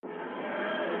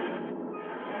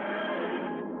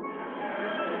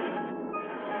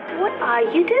What are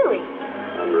you doing?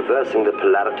 I'm reversing the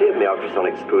polarity of my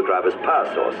ultrasonic screwdriver's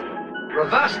power source.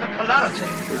 Reverse the polarity.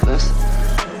 Reverse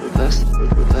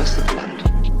the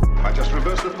polarity. I just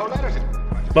reversed the polarity.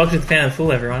 Welcome to the Fan of the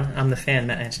Fool, everyone. I'm the fan,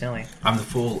 Matt Antonelli. I'm the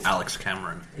fool, Alex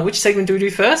Cameron. Which segment do we do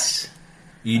first?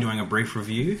 Are you doing a brief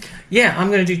review? Yeah,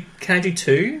 I'm going to do... Can I do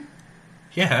two?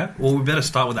 Yeah, well, we better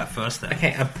start with that first then.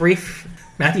 Okay,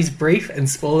 Matthew's brief and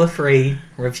spoiler-free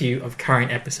review of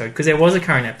current episode, because there was a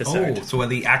current episode. Oh, so we're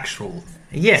the actual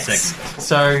Yes. segment.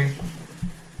 So...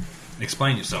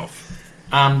 Explain yourself.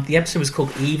 The episode was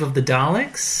called Eve of the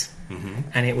Daleks,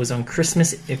 and it was on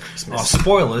Christmas. Oh,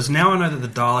 spoilers. Now I know that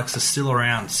the Daleks are still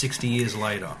around 60 years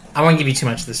later. I won't give you too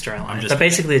much of the storyline, just- but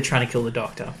basically they're trying to kill the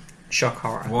Doctor. Shock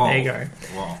horror. Whoa. There you go.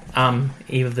 Whoa.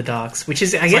 Eve of the Daleks, which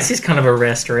is, I guess, is kind of a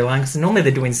rare storyline, because normally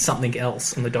they're doing something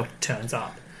else and the Doctor turns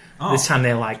up. Oh. This time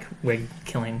they're like, we're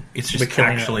killing... It's we're just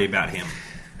killing actually her. about him.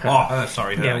 Her. Oh,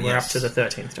 sorry, her. Yeah, we're yes. up to the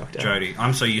 13th Doctor. Jodie.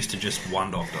 I'm so used to just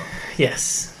one Doctor.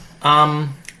 Yes.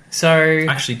 So...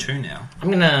 Actually, two now.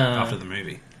 After the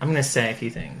movie. I'm gonna say a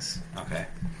few things. Okay.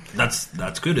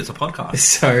 That's good. It's a podcast.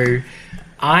 So,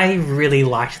 I really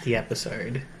liked the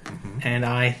episode, and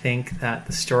I think that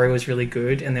the story was really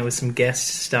good, and there was some guest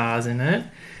stars in it,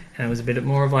 and it was a bit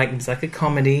more of it was like a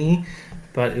comedy,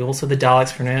 but also the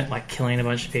Daleks were in it, like killing a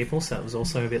bunch of people, so it was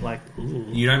also a bit like, ooh.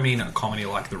 You don't mean a comedy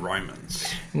like The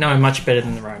Romans? No, much better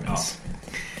than the Romans.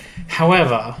 Oh.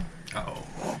 However,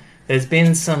 Uh-oh. there's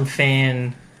been some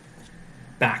fan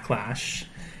backlash,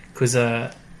 because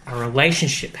a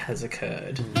relationship has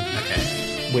occurred.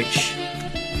 Okay. Which,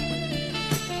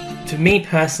 to me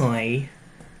personally,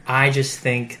 I just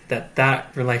think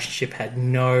that relationship had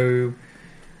no,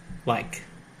 like,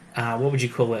 what would you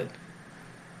call it?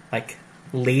 Like,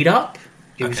 lead up?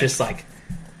 It was Okay. just like,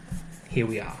 here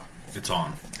we are. It's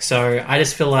on. So, I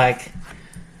just feel like...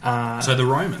 So The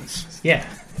Romans. Yeah.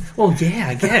 Well, yeah,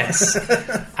 I guess.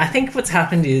 I think what's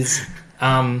happened is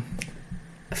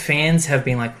fans have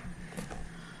been like...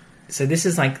 So this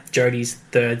is like Jodie's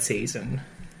third season.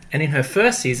 And in her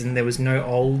first season, there was no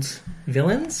old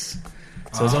villains.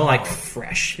 So it was all like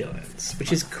fresh villains,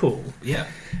 which is cool. Yeah.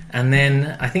 And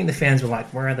then I think the fans were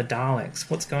like, where are the Daleks?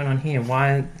 What's going on here?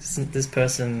 Why isn't this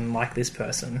person like this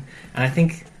person? And I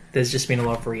think there's just been a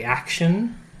lot of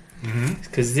reaction.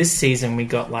 Because this season we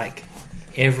got like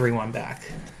everyone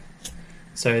back.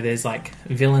 So there's like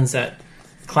villains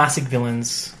classic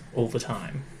villains all the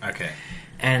time. Okay.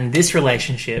 And this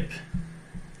relationship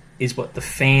is what the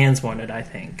fans wanted, I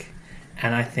think.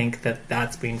 And I think that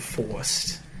that's been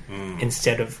forced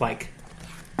instead of, like,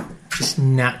 just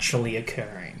naturally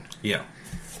occurring. Yeah.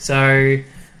 So,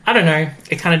 I don't know.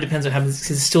 It kind of depends what happens.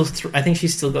 Cause I think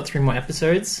she's still got 3 more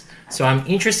episodes. So I'm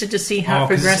interested to see how it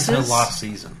progresses. This is her last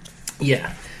season.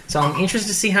 Yeah. So I'm interested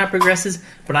to see how it progresses.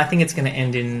 But I think it's going to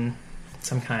end in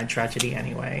some kind of tragedy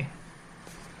anyway.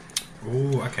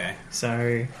 Ooh, okay.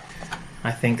 So...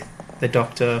 I think the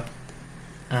Doctor,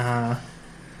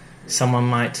 someone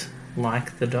might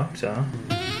like the Doctor,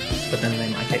 but then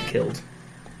they might get killed.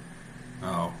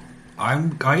 Oh. I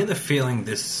get the feeling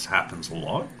this happens a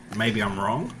lot. Maybe I'm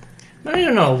wrong.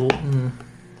 Maybe not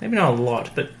a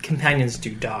lot, but companions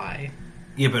do die.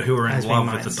 Yeah, but who are in As we love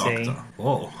might with the Doctor? see.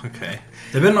 Whoa, okay.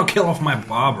 They better not kill off my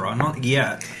Barbara, not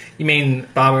yet. You mean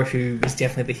Barbara, who is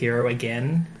definitely the hero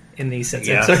again in these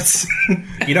episodes?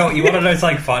 You know, you want to know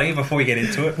something funny before we get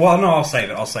into it? Well, no, I'll save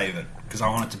it, because I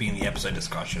want it to be in the episode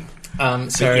discussion. So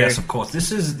But yes, of course,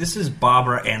 this is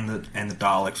Barbara and the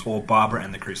Daleks, or Barbara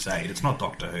and the Crusade. It's not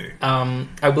Doctor Who.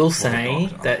 I will say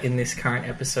Doctor. that in this current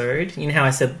episode, you know how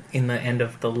I said in the end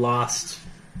of the last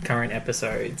current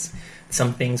episodes,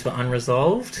 some things were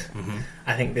unresolved?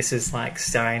 I think this is like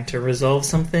starting to resolve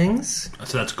some things.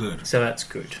 So that's good. So that's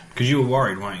good. Because you were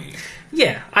worried, weren't you?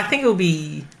 Yeah, I think it'll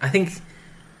be... I think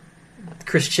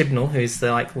Chris Chibnall, who's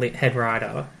the head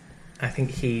writer, I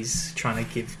think he's trying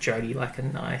to give Jodie like a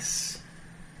nice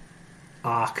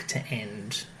arc to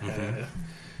end her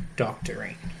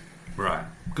doctoring. Right.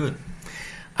 Good.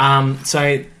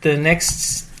 So the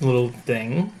next little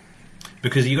thing...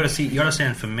 Because you got to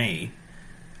understand, for me...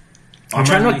 I'm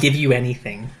trying not to give you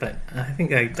anything, but I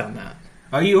think I've done that.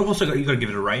 Oh, you got to give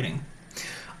it a rating.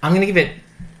 I'm going to give it...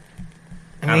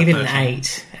 I'm going to give it an 13.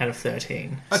 8 out of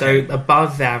 13. Okay. So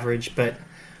above average, but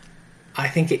I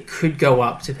think it could go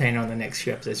up depending on the next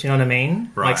few episodes. You know what I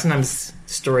mean? Right. Like sometimes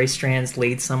story strands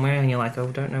lead somewhere and you're like, oh,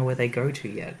 I don't know where they go to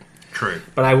yet. True.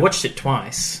 But I watched it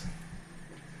twice.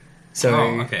 So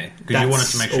okay. Because you wanted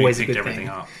to make sure you picked everything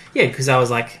up. Yeah, because I was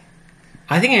like...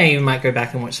 I think I even might go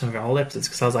back and watch some of our old episodes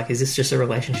because I was like, is this just a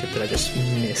relationship that I just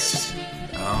missed?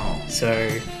 Oh.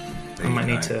 So I might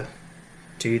need to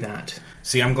do that.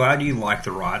 See, I'm glad you like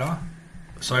the writer.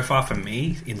 So far for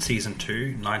me, in Season 2,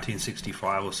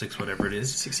 1965 or 6, whatever it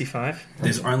is, 65.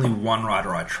 there's only one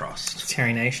writer I trust.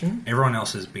 Terry Nation. Everyone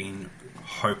else has been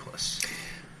hopeless.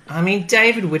 I mean,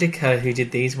 David Whittaker, who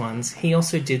did these ones, he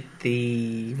also did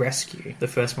The Rescue, the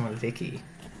first one with Vicky.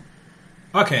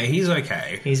 Okay, he's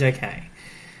okay. He's okay.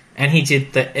 And he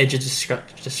did The Edge of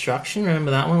Destruction,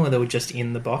 remember that one, where they were just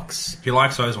in the box? He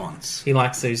likes those ones. He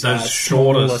likes those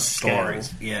shorter smaller stories.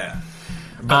 scale. Yeah.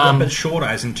 But shorter,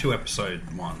 as in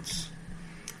 2-episode ones.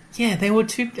 Yeah, they were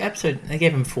 2 episodes. They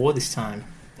gave him 4 this time.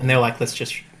 And they were like, let's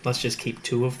just keep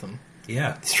 2 of them.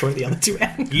 Yeah. Destroy the other 2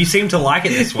 out. You seem to like it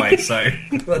this way, so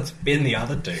let's bin the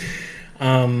other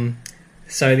 2.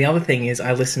 So the other thing is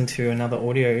I listened to another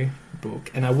audio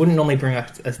book, and I wouldn't normally bring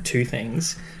up 2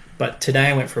 things, but today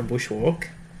I went for a bushwalk.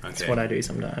 That's what I do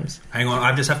sometimes. Hang on,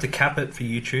 I just have to cap it for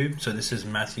YouTube. So this is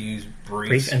Matthew's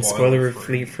brief and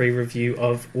spoiler-free review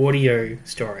of Audio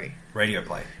Story. Radio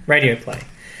play.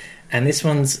 And this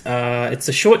one's, it's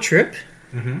a short trip.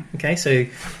 Mm-hmm. Okay, so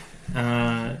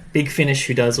Big Finish,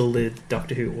 who does all the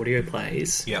Doctor Who audio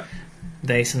plays, Yep.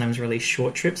 they sometimes release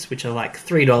short trips, which are like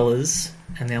 $3,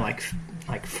 and they're like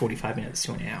 45 minutes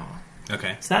to an hour.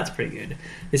 Okay. So that's pretty good.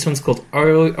 This one's called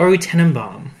O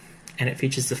Tenenbaum, and it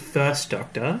features the first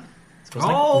Doctor. So it's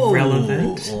like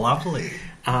relevant. Lovely.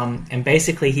 And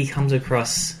basically he comes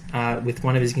across with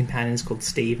one of his companions called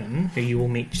Stephen, who you will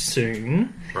meet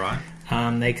soon. Right.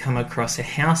 They come across a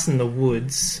house in the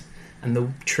woods, and the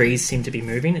trees seem to be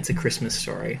moving. It's a Christmas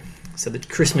story. So the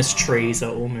Christmas trees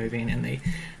are all moving, and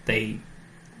they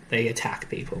attack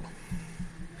people.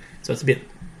 So it's a bit...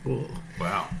 Ooh.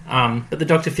 Wow. But the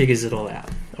Doctor figures it all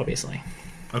out, obviously.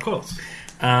 Of course.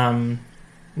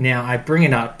 Now, I bring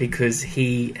it up because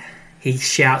he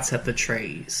shouts at the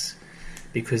trees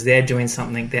because they're doing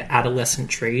something. They're adolescent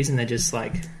trees, and they're just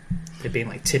like... They're being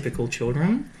like typical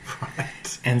children.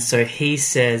 Right. And so he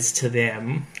says to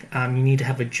them, you need to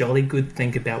have a jolly good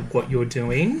think about what you're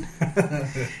doing.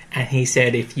 And he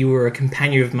said, if you were a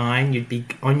companion of mine, you'd be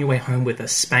on your way home with a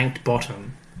spanked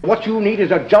bottom. What you need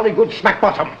is a jolly good smack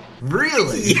bottom.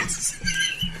 Really? Yes.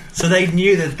 So they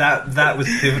knew that was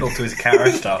pivotal to his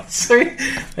character. So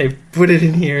they put it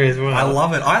in here as well. I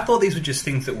love it. I thought these were just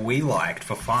things that we liked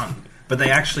for fun. But they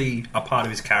actually are part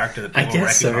of his character that people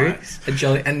recognise. So. A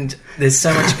jolly, and there's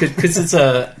so much... Because it's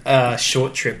a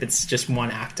short trip, it's just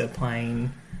one actor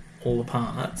playing all the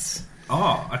parts.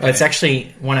 Oh, okay. But it's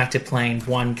actually one actor playing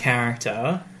one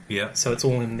character. Yeah. So it's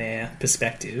all in their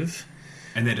perspective.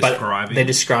 And they're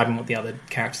describing what the other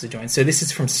characters are doing. So this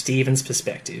is from Stephen's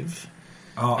perspective.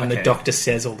 Oh, okay. And the Doctor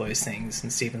says all those things.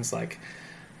 And Stephen's like...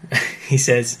 he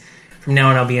says, from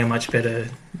now on I'll be a much better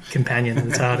companion than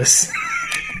the TARDIS.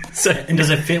 So, and does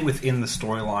it fit within the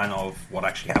storyline of what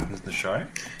actually happens in the show?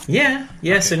 Yeah.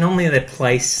 Okay. So normally they're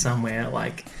placed somewhere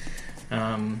like...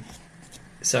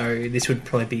 so this would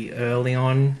probably be early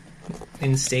on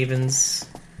in Stephen's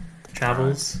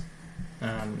travels.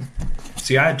 Right.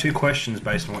 See, I had 2 questions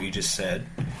based on what you just said.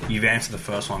 You've answered the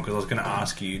first one because I was going to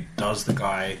ask you, does the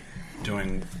guy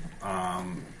doing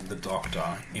the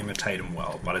Doctor imitate him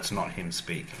well? But it's not him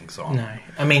speaking, so... No.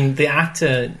 I mean, the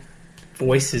actor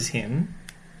voices him...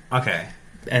 Okay.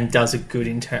 And does a good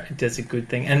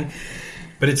thing,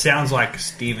 but it sounds like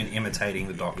Stephen imitating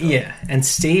the Doctor. Yeah, and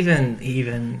Stephen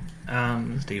even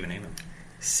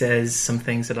says some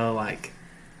things that are like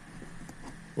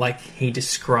he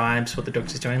describes what the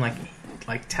Doctor's doing, like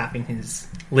tapping his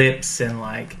lips and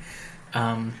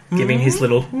giving his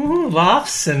little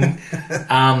laughs and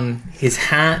his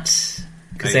hat.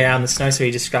 Because they're out in the snow, so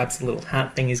he describes the little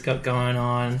hat thing he's got going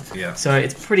on. Yeah. So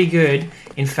it's pretty good.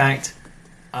 In fact,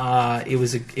 it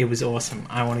was awesome.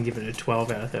 I want to give it a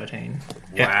 12 out of 13.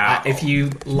 Wow. If you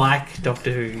like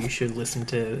Doctor Who, you should listen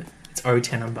to it's O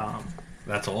Tenenbaum.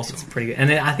 That's awesome. It's pretty good.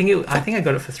 And I think I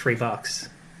got it for $3.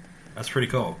 That's pretty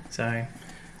cool. So,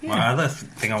 yeah. My other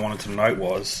thing I wanted to note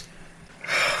was...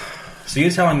 So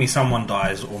you're telling me someone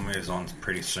dies or moves on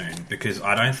pretty soon, because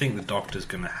I don't think the Doctor's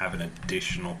going to have an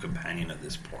additional companion at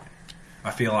this point.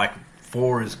 I feel like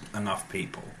 4 is enough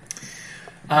people.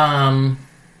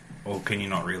 Or can you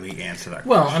not really answer that question?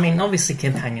 Well, I mean, obviously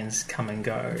companions come and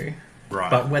go. Right.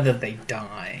 But whether they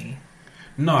die...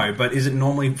 No, but is it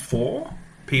normally 4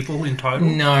 people in total?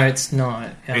 No, it's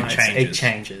not. It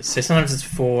changes. So sometimes it's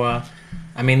 4.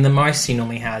 I mean, the most he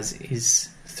normally has is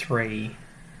 3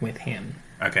 with him.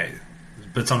 Okay.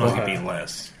 But sometimes it'd be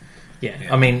less. Yeah.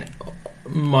 I mean,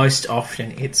 most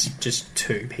often it's just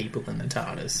 2 people in the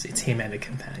TARDIS. It's him and a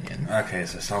companion. Okay,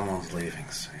 so someone's leaving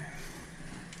soon.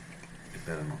 It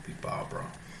better not be Barbara.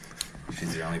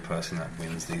 She's the only person that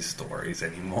wins these stories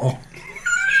anymore.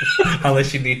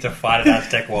 Unless you need to fight an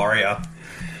Aztec warrior.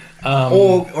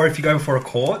 Or if you go before a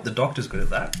court, the Doctor's good at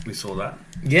that. We saw that.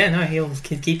 Yeah, no, he'll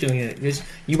keep doing it.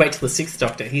 You wait till the 6th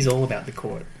Doctor. He's all about the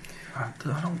court.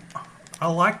 I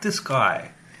like this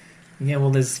guy. Yeah,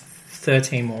 well, there's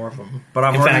 13 more of them.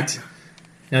 But In fact,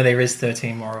 no, there is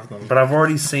 13 more of them. But I've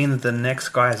already seen that the next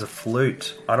guy has a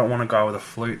flute. I don't want to go with a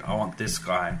flute. I want this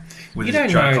guy with You his don't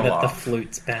Joker know that laugh. the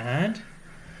flute's bad.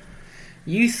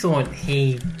 You thought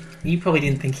you probably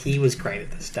didn't think he was great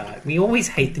at the start. We always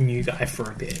hate the new guy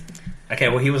for a bit. Okay,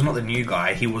 well, he was not the new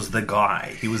guy. He was the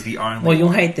guy. He was the only Well, you'll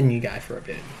one. hate the new guy for a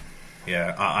bit.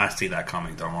 Yeah, I see that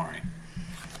coming. Don't worry.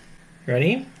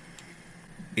 Ready?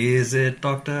 Is it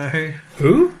Doctor Who?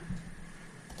 Who?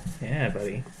 Yeah,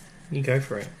 buddy. You go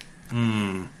for it.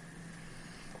 Hmm.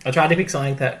 I tried to pick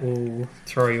something that will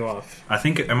throw you off. I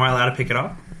think... Am I allowed to pick it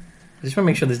up? I just want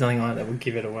to make sure there's nothing like that will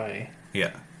give it away.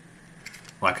 Yeah.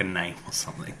 Like a name or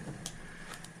something.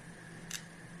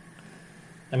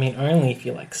 I mean, only if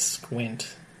you, like,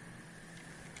 squint.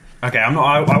 Okay, I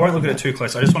won't look at it too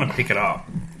close. I just want to pick it up.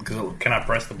 Because can I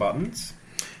press the buttons?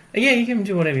 Yeah, you can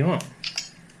do whatever you want.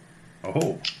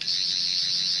 Oh.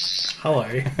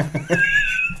 Hello.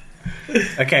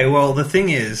 Okay, well, the thing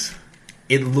is,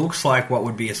 it looks like what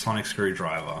would be a sonic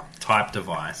screwdriver type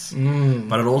device.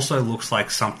 But it also looks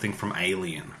like something from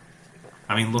Alien.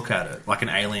 I mean, look at it. Like an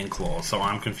alien claw. So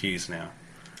I'm confused now.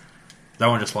 That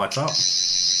one just lights up.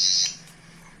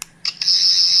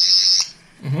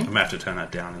 I'm going to have to turn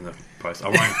that down in the post. I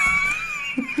won't.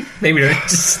 Maybe don't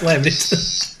just slam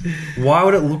it. Why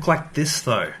would it look like this,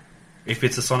 though? If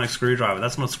it's a sonic screwdriver.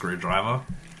 That's not a screwdriver.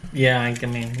 Yeah, I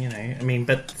mean,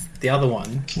 but the other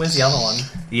one... Where's the other one?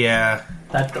 Yeah.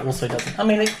 That also doesn't... I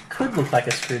mean, it could look like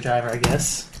a screwdriver, I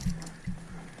guess.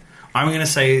 I'm going to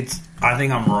say it's... I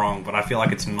think I'm wrong, but I feel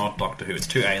like it's not Doctor Who. It's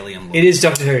too alien looking. It is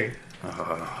Doctor Who.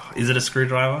 Is it a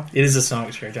screwdriver? It is a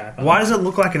sonic screwdriver. Why does it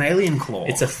look like an alien claw?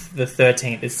 It's the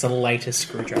 13th. It's the latest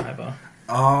screwdriver.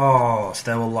 Oh,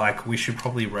 so they were like, we should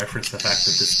probably reference the fact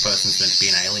that this person's meant to be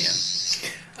an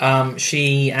alien.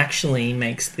 She actually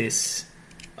makes this...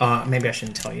 maybe I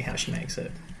shouldn't tell you how she makes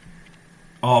it.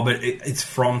 Oh, but it's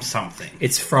from something.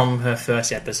 It's from her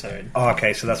first episode. Oh,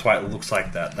 okay, so that's why it looks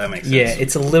like that. That makes sense. Yeah,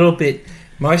 it's a little bit...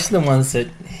 Most of the ones that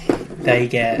they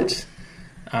get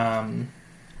are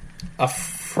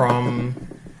from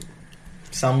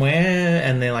somewhere,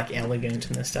 and they're like elegant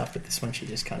and stuff, but this one she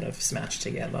just kind of smashed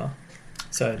together.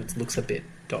 So it looks a bit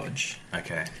dodge.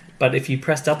 Okay. But if you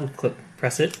press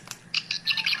press it,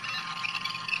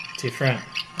 different.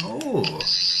 Oh.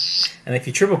 And if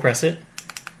you triple press it,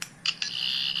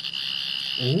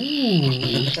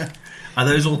 ooh. Are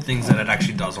those all things that it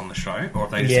actually does on the show, or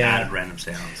if they just added random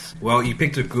sounds? Well, you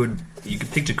picked a good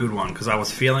one because I was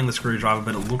feeling the screwdriver,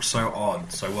 but it looked so odd.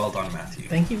 So well done, Matthew.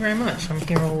 Thank you very much. I'm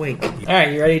here all week. All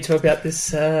right, you ready to talk about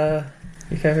this? Your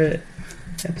favorite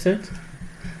episode?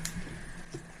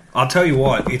 I'll tell you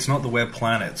what, it's not the Web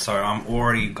Planet, so I'm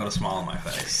already got a smile on my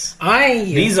face.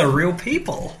 These are real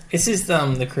people. This is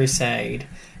the Crusade,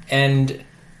 and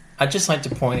I'd just like to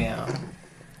point out,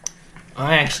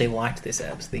 I actually liked these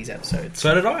episodes.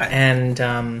 So did I. And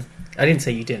I didn't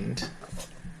say you didn't.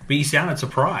 But you sounded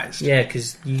surprised. Yeah,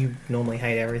 because you normally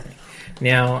hate everything.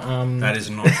 Now, that is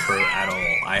not true at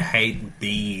all. I hate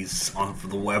bees on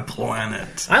the Web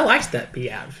Planet. I liked that bee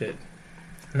outfit.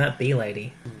 And that bee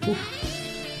lady.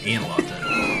 Oof. Ian loved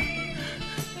it.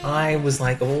 I was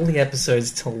like, of all the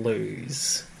episodes to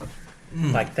lose,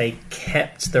 like they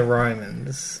kept the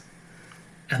Romans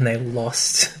and they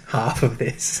lost half of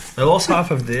this. They lost half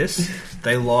of this.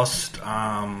 They lost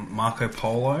Marco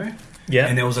Polo. Yeah.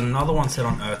 And there was another one set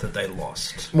on Earth that they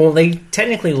lost. Well, they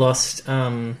technically lost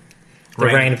the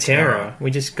Reign of Terror. We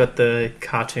just got the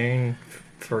cartoon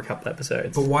for a couple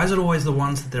episodes. But why is it always the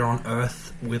ones that they're on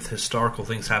Earth with historical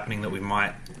things happening that we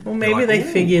might... Well, maybe like, they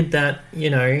figured that,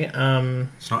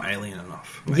 it's not alien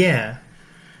enough. Maybe. Yeah.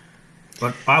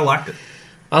 But I liked it.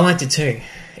 I liked it too.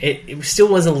 It still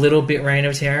was a little bit Reign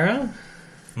of Terror.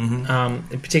 Mm-hmm.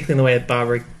 Particularly in the way that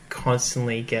Barbara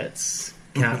constantly gets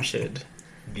captured.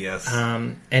 Yes.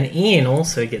 And Ian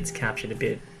also gets captured a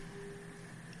bit.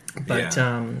 But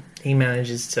he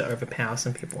manages to overpower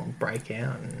some people and break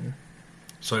out. And...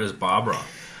 So does Barbara.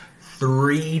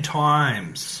 3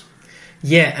 times.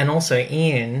 Yeah, and also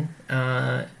Ian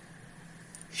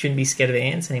shouldn't be scared of the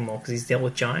ants anymore because he's dealt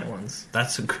with giant ones.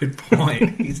 That's a good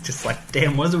point. He's just like,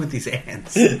 damn, what's it with these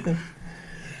ants?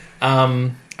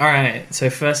 Alright, so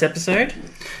first episode?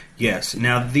 Yes.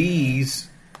 Now these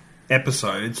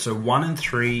episodes, so 1 and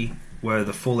 3 were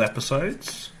the full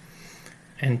episodes.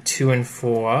 And 2 and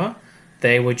 4,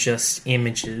 they were just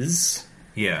images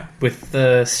Yeah. with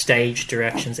the stage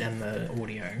directions and the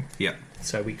audio. Yeah.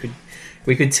 So we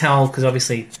could tell, because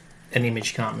obviously an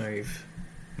image can't move.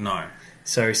 No.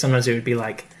 So sometimes it would be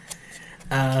like,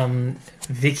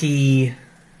 Vicky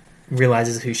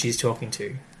realizes who she's talking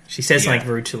to. She says something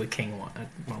rude to the king at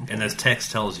one point. And there's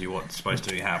text tells you what's supposed to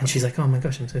be happening. And she's like, oh my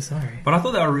gosh, I'm so sorry. But I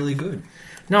thought they were really good.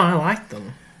 No, I liked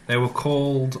them. They were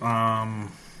called...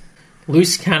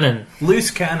 Loose Cannon.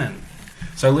 Loose Cannon.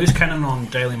 So Loose Cannon on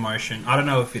Dailymotion. I don't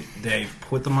know if they've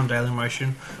put them on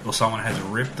Dailymotion or someone has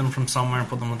ripped them from somewhere and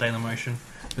put them on Dailymotion.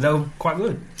 But they were quite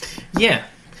good. Yeah.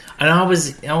 And I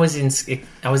was incited.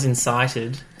 I was going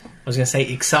to say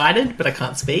excited, but I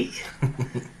can't speak.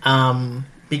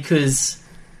 Because...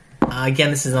 again,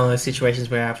 this is one of those situations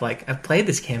where I've played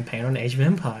this campaign on Age of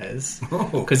Empires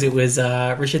because it was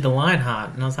Richard the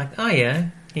Lionheart, and I was like, oh yeah,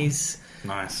 he's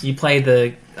nice. You play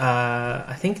the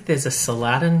I think there's a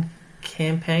Saladin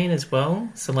campaign as well.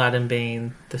 Saladin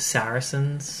being the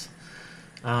Saracens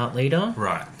leader,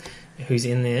 right? Who's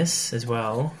in this as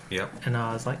well. Yep. And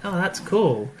I was like, oh, that's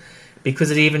cool, because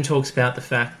it even talks about the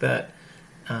fact that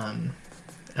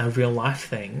a real life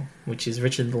thing, which is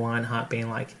Richard the Lionheart being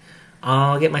like,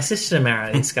 I'll get my sister to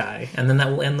marry this guy, and then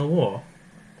that will end the war.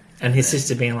 And his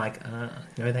sister being like,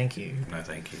 no thank you. No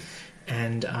thank you.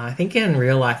 And I think in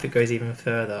real life it goes even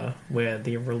further, where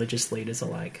the religious leaders are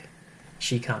like,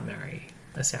 she can't marry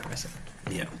a Saracen.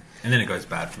 Yeah. And then it goes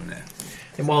bad from there.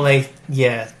 And well,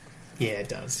 yeah, it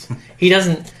does. He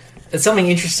doesn't... It's something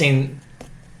interesting,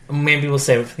 maybe we'll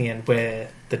save it for the end, where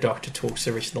the Doctor talks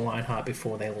to Richard the Lionheart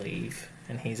before they leave,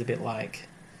 and he's a bit like...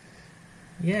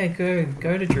 Yeah,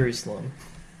 go to Jerusalem.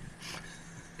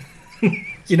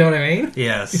 You know what I mean?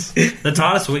 Yes. The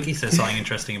TARDIS wiki says something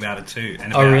interesting about it too.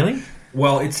 And oh, really?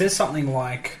 Well, it says something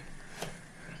like,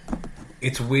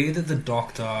 it's weird that the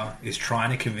Doctor is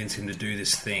trying to convince him to do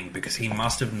this thing because he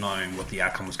must have known what the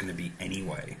outcome was going to be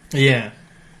anyway. Yeah.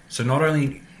 So not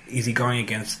only is he going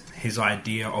against his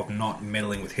idea of not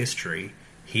meddling with history,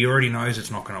 he already knows it's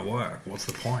not going to work. What's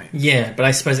the point? Yeah, but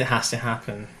I suppose it has to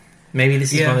happen. Maybe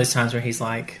this is one of those times where he's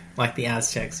like the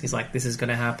Aztecs, he's like, this is going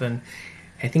to happen.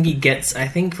 I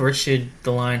think Richard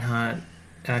the Lionheart,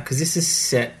 because this is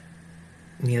set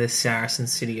near the Saracen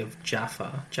city of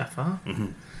Jaffa. Mm-hmm.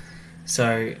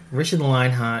 So Richard the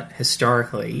Lionheart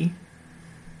historically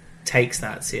takes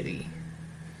that city.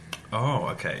 Oh,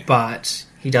 okay. But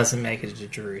he doesn't make it to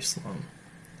Jerusalem.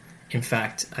 In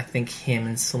fact, I think him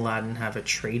and Saladin have a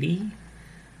treaty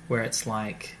where it's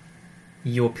like,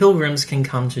 your pilgrims can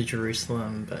come to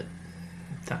Jerusalem, but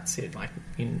that's it. Like,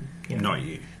 you know, not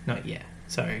you. Not yet.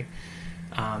 So,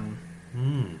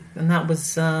 and that was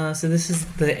so. This is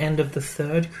the end of the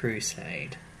third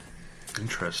Crusade.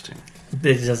 Interesting. But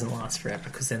it doesn't last forever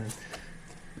because then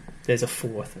there's a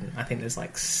fourth, and I think there's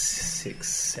like 6,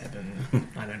 7.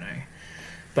 I don't know.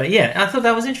 But yeah, I thought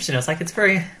that was interesting. I was like, it's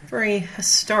very, very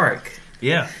historic.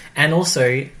 Yeah. And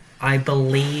also, I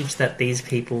believed that these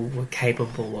people were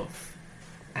capable of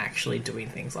actually doing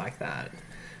things like that.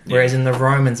 Whereas in the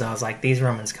Romans, I was like, these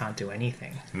Romans can't do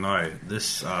anything. No,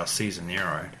 this Caesar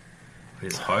Nero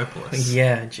is hopeless.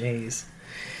 Yeah, jeez.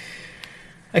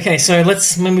 Okay, so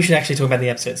maybe we should actually talk about the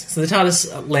episodes. So the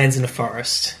TARDIS lands in a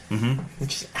forest,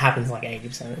 which happens like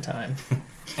 80% of the time.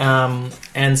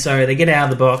 And so they get out of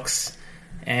the box,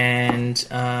 and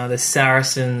the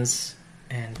Saracens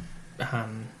and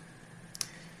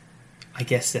I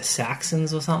guess they're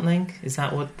Saxons or something. Is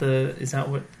that what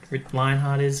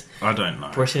Lionheart is? I don't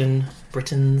know.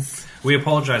 Britons. We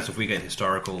apologise if we get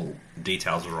historical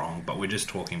details wrong, but we're just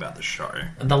talking about the show.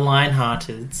 The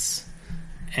Lionhearteds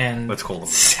and let's call them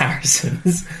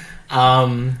Saracens.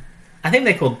 I think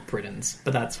they're called Britons,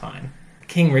 but that's fine.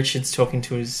 King Richard's talking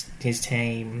to his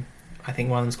team. I think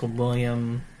one of them's called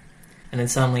William, and then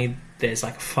suddenly there's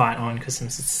like a fight on because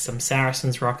some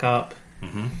Saracens rock up,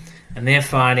 and they're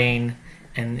fighting.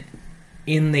 And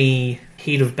in the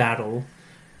heat of battle,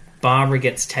 Barbara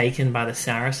gets taken by the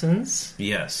Saracens.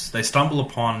 Yes, they stumble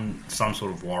upon some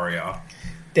sort of warrior.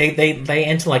 They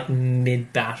enter like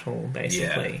mid-battle,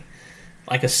 basically.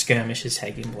 Like a skirmish is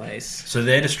taking place. So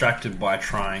they're distracted by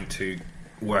trying to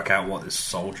work out what this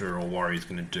soldier or warrior is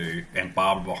going to do, and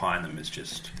Barbara behind them is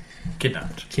just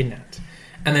kidnapped.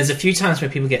 And there's a few times where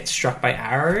people get struck by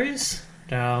arrows.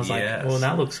 And I was like, well,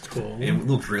 that looks cool. It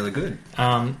looks really good.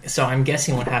 So I'm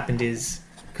guessing what happened is,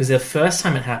 because the first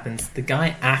time it happens, the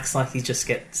guy acts like he just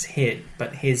gets hit,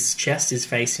 but his chest is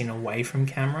facing away from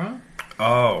camera.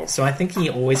 Oh. So I think he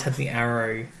always had the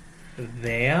arrow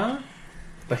there,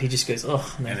 but he just goes, ugh,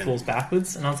 and then falls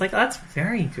backwards. And I was like, that's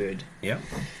very good. Yep.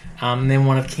 Then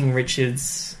one of King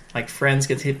Richard's friends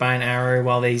gets hit by an arrow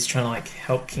while he's trying to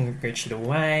help King Richard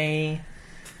away.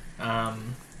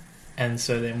 And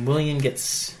so then William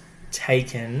gets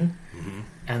taken,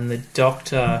 and the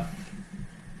Doctor,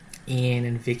 Ian,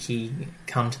 and Vicky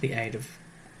come to the aid of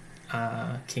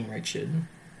King Richard.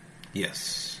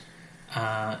 Yes.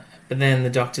 But then the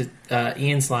Doctor,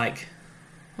 Ian's like,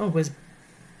 oh, where's...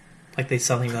 Like, they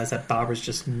suddenly realise that Barbara's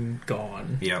just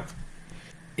gone. Yep.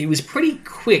 It was pretty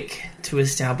quick to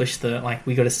establish the, like,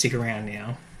 we got to stick around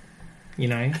now. You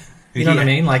know? You know what I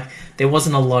mean? Like, there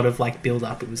wasn't a lot of, like,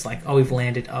 build-up. It was like, oh, we've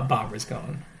landed, Barbara's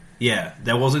gone. Yeah,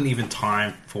 there wasn't even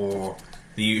time for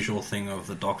the usual thing of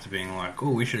the Doctor being like, oh,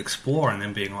 we should explore, and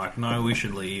then being like, no, we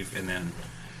should leave, and then...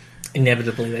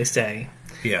 Inevitably, they stay.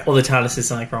 Yeah. Or the TARDIS is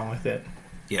something wrong with it.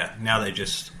 Yeah, now they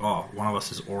just, one of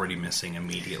us is already missing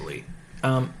immediately.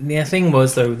 The thing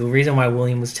was, though, the reason why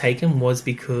William was taken was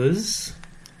because...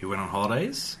 You went on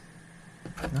holidays?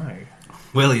 No.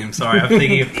 William, sorry, I'm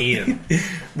thinking of Ian.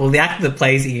 Well, the actor that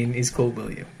plays Ian is called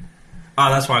William. Oh,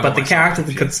 that's why I got But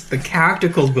the character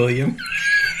called William...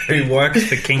 Who works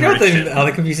for King You know what Richard. the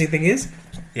other confusing thing is?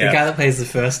 Yeah. The guy that plays the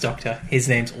first Doctor, his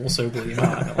name's also William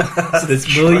Hartnell. So there's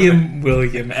William,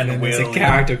 and then there's a William.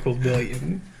 character called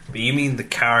William. But you mean the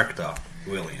character,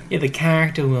 William? Yeah, the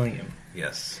character William.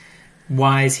 Yes.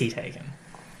 Why is he taken?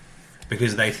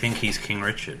 Because they think he's King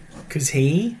Richard. Because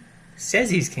he says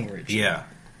he's King Richard. Yeah.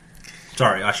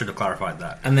 Sorry, I should have clarified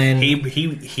that. And then...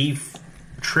 He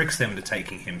tricks them to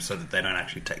taking him so that they don't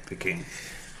actually take the king.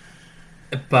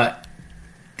 But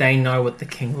they know what the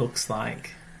king looks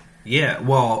like. Yeah,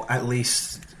 well, at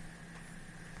least...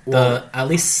 At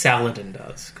least Saladin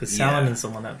does. Because Yeah. Saladin's the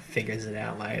one that figures it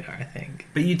out later, I think.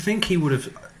 But you'd think he would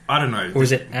have... I don't know. Or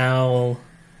is it El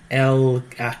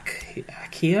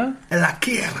Akia?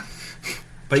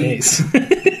 But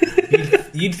Jeez.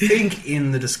 you'd think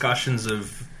in the discussions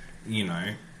of,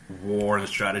 war and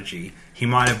strategy, he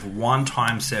might have one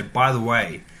time said, by the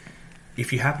way,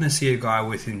 if you happen to see a guy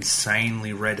with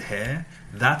insanely red hair,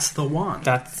 that's the one.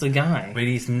 That's the guy. But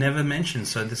he's never mentioned,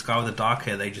 so this guy with the dark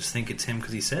hair, they just think it's him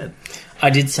because he said. I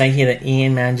did say here that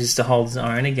Ian manages to hold his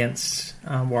own against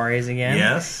Warriors again.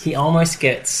 Yes. He almost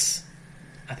gets...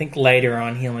 I think later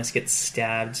on he almost gets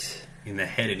stabbed In the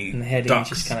head, and he and he ducks.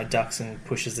 just kind of ducks and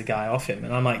pushes the guy off him.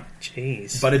 And I'm like,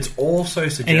 jeez. But it's also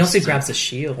suggested... And he also grabs the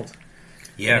shield.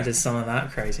 Yeah. And does some of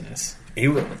that craziness. He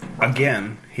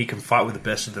can fight with the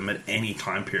best of them at any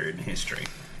time period in history.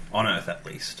 On Earth, at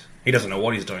least. He doesn't know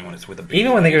what he's doing when it's with a big...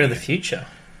 Even when they go to the future.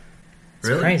 It's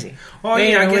Really? crazy. Oh,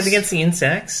 yeah, I I guess... against the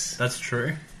insects. That's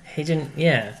true. He didn't...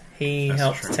 Yeah. He That's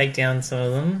helped true. take down some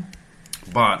of them.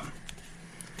 But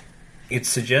it's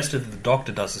suggested that the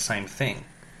Doctor does the same thing.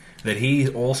 That he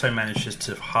also manages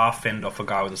to half fend off a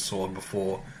guy with a sword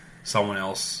before someone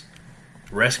else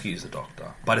rescues the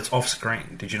Doctor. But it's off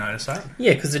screen. Did you notice that?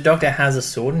 Yeah, because the Doctor has a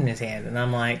sword in his hand. And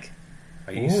I'm like,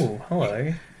 Are you- ooh,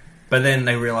 hello. But then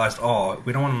they realised,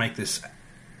 we don't want to make this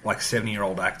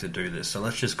 70-year-old actor do this, so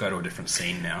let's just go to a different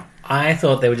scene now. I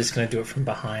thought they were just going to do it from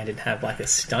behind and have like a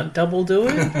stunt double do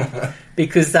it.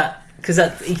 because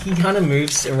he kind of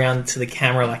moves around to the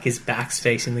camera like his back's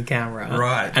facing the camera.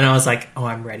 Right. And I was like, oh,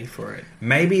 I'm ready for it.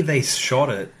 Maybe they shot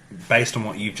it based on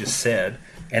what you've just said,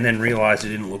 and then realised it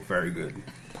didn't look very good,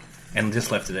 and just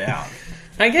left it out.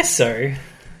 I guess so.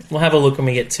 We'll have a look when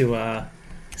we get to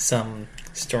some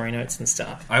story notes and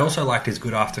stuff. I also liked his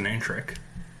good afternoon trick.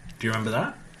 Do you remember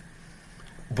that?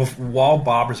 While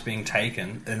Barbara's being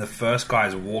taken, and the first guy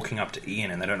is walking up to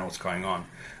Ian and they don't know what's going on,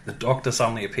 the Doctor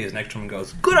suddenly appears next to him and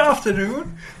goes, "Good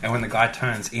afternoon!" And when the guy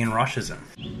turns, Ian rushes him.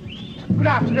 Good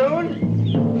afternoon.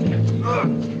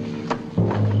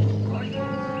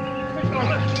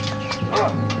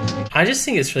 I just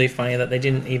think it's really funny that they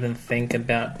didn't even think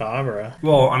about Barbara.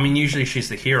 Well, I mean, usually she's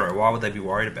the hero. Why would they be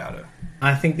worried about her?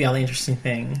 I think the other interesting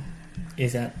thing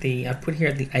is that I put here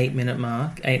at the 8-minute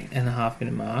mark,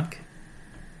 8.5-minute mark.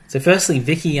 So firstly,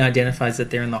 Vicky identifies that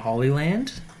they're in the Holy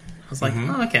Land. I was like,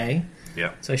 oh, okay.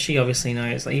 Yeah. So she obviously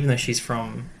knows, like, even though she's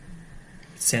from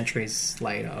centuries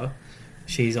later,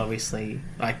 she's obviously,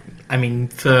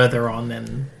 further on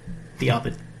than the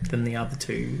other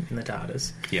two in the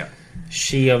TARDIS. Yeah.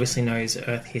 She obviously knows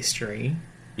Earth history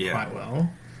quite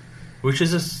well. Which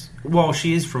is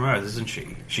she is from Earth, isn't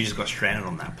she? She just got stranded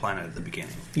on that planet at the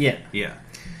beginning. Yeah. Yeah.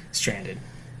 Stranded.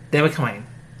 They were coming.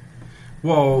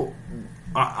 Well,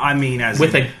 I mean, as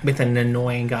with an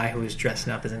annoying guy who was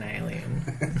dressing up as an alien.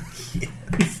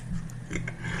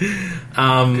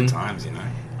 good times, you know.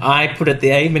 I put at the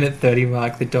 8-minute 30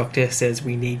 mark. The Doctor says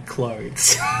we need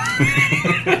clothes.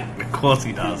 Of course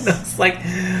he does. It's like,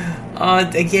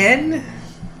 again.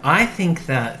 I think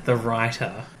that the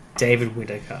writer David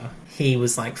Whittaker, he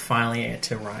was like finally able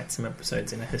to write some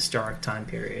episodes in a historic time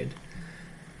period.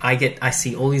 I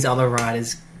see all these other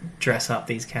writers dress up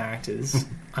these characters.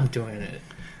 I'm doing it.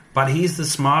 But he's the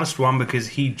smartest one because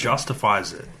he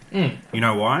justifies it. You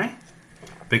know why?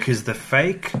 Because the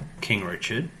fake King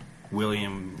Richard,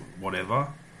 William whatever...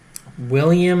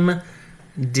 William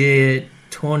de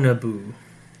Tournebo?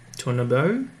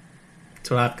 That's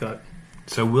what I've got.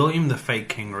 So William the fake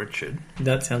King Richard...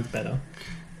 That sounds better.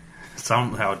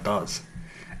 Somehow it does.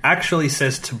 Actually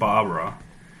says to Barbara,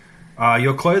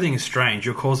 your clothing is strange.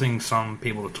 You're causing some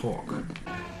people to talk.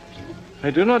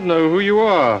 I do not know who you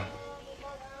are,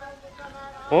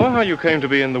 or how you came to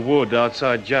be in the wood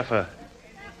outside Jaffa.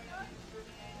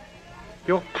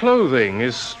 Your clothing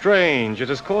is strange. It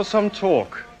has caused some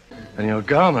talk. And your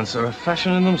garments are a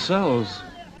fashion in themselves.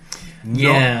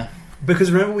 Yeah.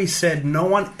 Because remember we said no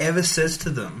one ever says to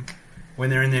them when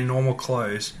they're in their normal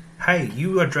clothes, hey,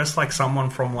 you are dressed like someone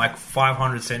from like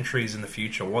 500 centuries in the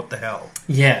future. What the hell?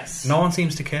 Yes. No one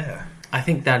seems to care. I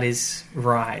think that is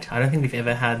right. I don't think we've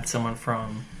ever had someone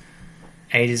from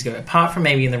ages ago, apart from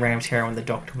maybe in the Reign of Terror when the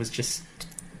Doctor was just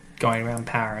going around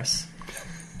Paris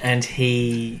and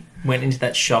he went into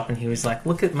that shop and he was like,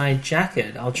 look at my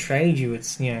jacket, I'll trade you.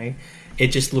 It's, you know, it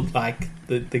just looked like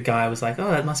the guy was like, oh,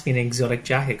 that must be an exotic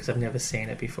jacket because I've never seen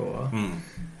it before.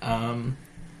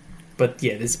 But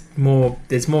yeah, there's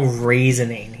more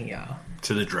reasoning here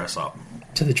To the dress up.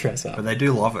 But they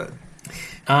do love it.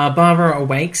 Barbara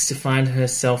awakes to find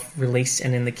herself released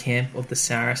and in the camp of the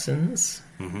Saracens.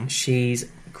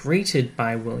 She's greeted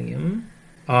by William.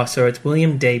 Oh, so it's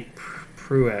William de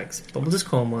Pruex, but we'll just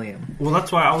call him William. Well,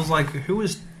 that's why I was like, who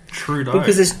is Trudeau?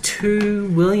 Because there's two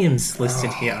Williams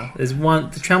listed here. There's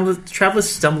one. The travellers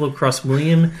stumble across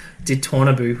William de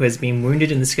Tournebo, who has been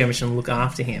wounded in the skirmish, and look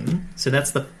after him. So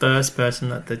that's the first person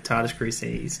that the TARDIS crew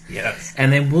sees. Yes.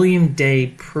 And then William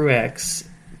de Pruex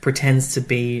pretends to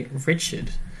be Richard.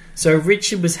 So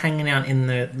Richard was hanging out in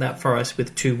that forest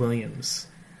with two Williams.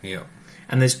 Yep.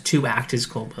 And there's two actors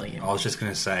called William. I was just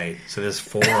going to say, so there's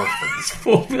 4 of them. There's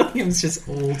 4 Williams just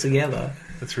all together.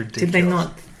 That's ridiculous. Did they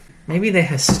not... Maybe they're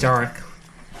historic.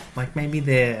 Like, maybe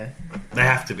they're... They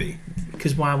have to be.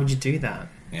 Because why would you do that?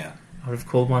 Yeah. I would have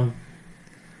called one...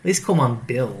 At least call one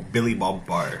Bill. Billy Bob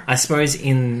Bow. I suppose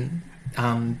in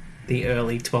the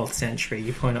early 12th century,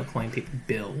 you're probably not calling people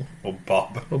Bill. Or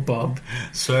Bob. Or Bob.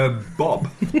 Sir Bob.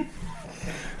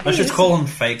 Let's just call him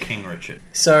fake King Richard.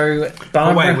 So,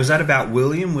 Barbara... Oh, wait, was that about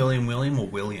William, or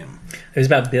William? It was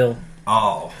about Bill.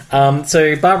 Oh.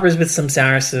 So Barbara's with some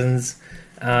Saracens.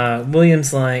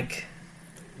 William's like,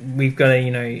 we've got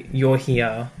to, you're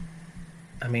here.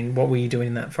 I mean, what were you doing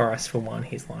in that forest for one?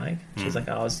 He's like. She's like,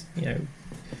 I was,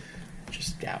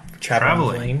 just out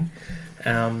traveling.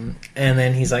 And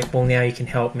then he's like, well, now you can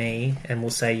help me. And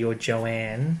we'll say you're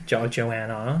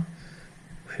Joanna,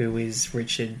 who is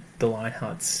Richard the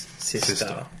Lionheart's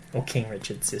sister. Or King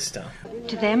Richard's sister.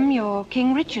 To them, you're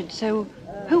King Richard, so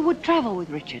who would travel with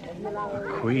Richard? The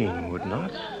Queen would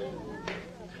not.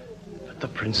 But the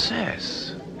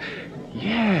Princess.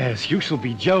 Yes, you shall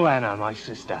be Joanna, my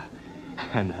sister,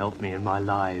 and help me in my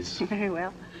lies. Very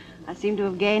well. I seem to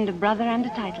have gained a brother and a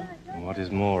title. What is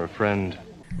more, a friend.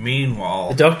 Meanwhile...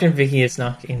 The Doctor and Vicky have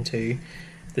snuck into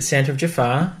the centre of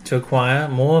Jafar to acquire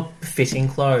more fitting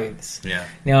clothes. Yeah.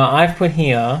 Now, I've put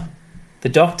here, the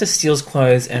Doctor steals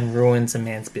clothes and ruins a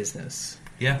man's business.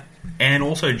 Yeah. And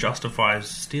also justifies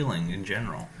stealing in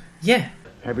general. Yeah.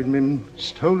 Having been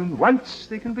stolen once,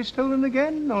 they can be stolen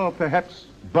again, or perhaps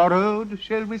borrowed,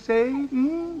 shall we say?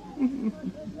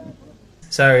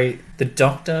 So, the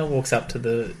Doctor walks up to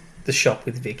the shop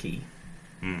with Vicky.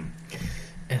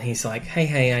 And he's like,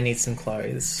 hey, I need some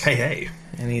clothes. Hey.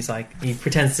 And he's like, he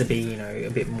pretends to be,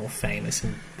 a bit more famous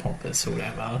and pompous or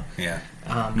whatever. Yeah.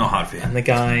 Not hard for him. And the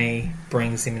guy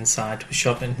brings him inside to a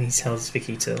shop and he tells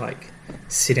Vicky to,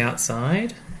 sit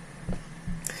outside.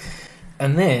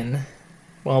 And then,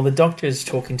 while the Doctor is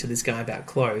talking to this guy about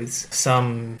clothes,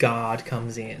 some guard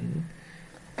comes in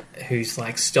who's,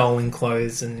 stolen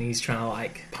clothes and he's trying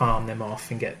to, palm them off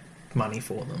and get money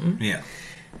for them. Yeah.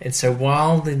 And so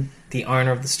while the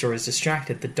owner of the store is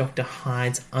distracted, the Doctor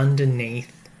hides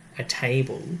underneath a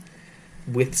table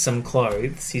with some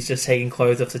clothes. He's just taking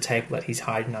clothes off the table that he's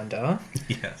hiding under.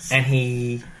 Yes. And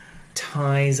he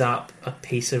ties up a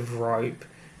piece of rope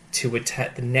to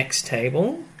the next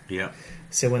table. Yeah.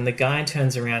 So when the guy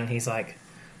turns around and he's like,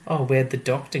 oh, where'd the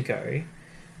Doctor go?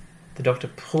 The Doctor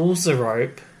pulls the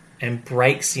rope and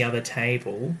breaks the other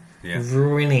table,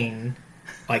 ruining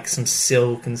some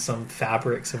silk and some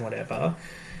fabrics and whatever.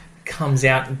 Comes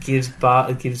out and gives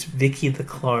Vicky the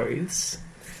clothes,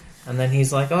 And then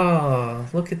he's like, oh,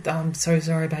 look at that. I'm so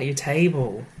sorry about your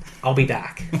table. I'll be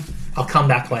back. I'll come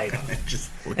back later.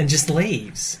 And just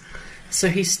leaves. So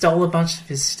he stole a bunch of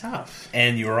his stuff.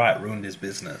 And you're right, ruined his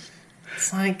business.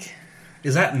 It's like...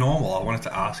 Is that normal? I wanted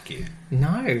to ask you.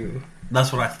 No.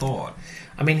 That's what I thought.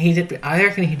 I mean, I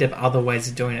reckon he'd have other ways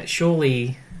of doing it.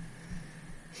 Surely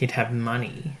he'd have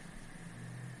money.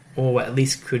 Or at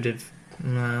least could have...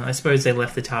 I suppose they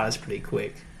left the TARDIS pretty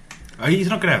quick. Oh, he's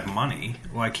not going to have money.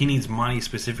 Like, he needs money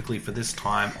specifically for this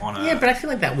time on Earth. Yeah, but I feel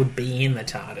like that would be in the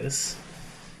TARDIS.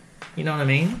 You know what I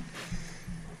mean?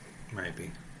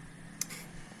 Maybe.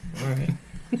 Alright.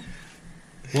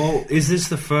 Well, is this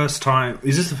the first time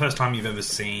you've ever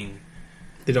seen...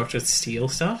 The Doctor steal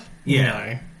stuff?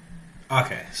 Yeah. No.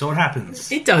 Okay, so what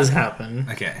happens? It does happen.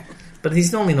 Okay. But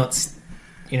he's normally not,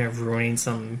 ruining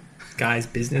some guy's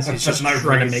business. He's just no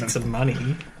trying reason. to make some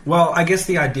money. Well, I guess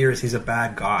the idea is he's a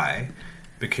bad guy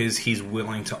because he's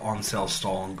willing to on-sell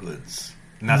stolen goods.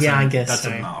 And that's I guess that's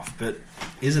so. enough. But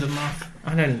is it enough?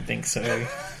 I don't think so.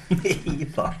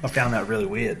 I found that really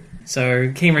weird.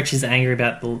 So King Richard's angry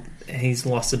about he's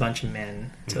lost a bunch of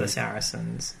men to the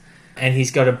Saracens. And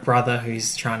he's got a brother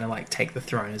who's trying to, take the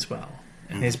throne as well.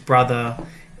 And his brother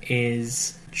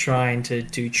is trying to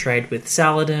do trade with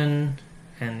Saladin,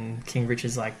 and King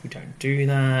Richard's like, we don't do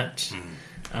that.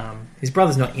 His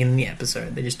brother's not in the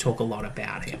episode. They just talk a lot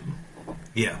about him.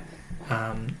 Yeah.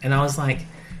 And I was like,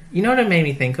 you know what it made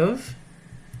me think of?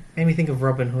 It made me think of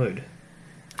Robin Hood.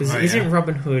 Because isn't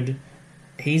Robin Hood...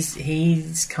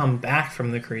 He's come back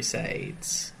from the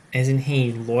Crusades. Isn't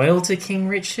he loyal to King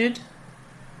Richard?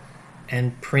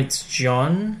 And Prince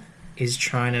John is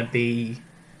trying to be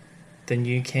the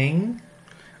new king?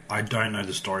 I don't know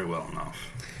the story well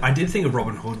enough. I did think of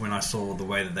Robin Hood when I saw the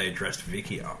way that they dressed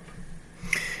Vicky up.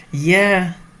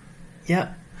 Yeah.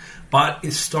 Yep. But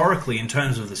historically, in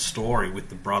terms of the story with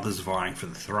the brothers vying for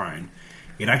the throne,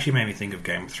 it actually made me think of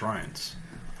Game of Thrones.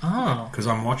 Oh. Because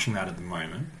I'm watching that at the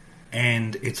moment.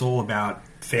 And it's all about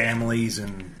families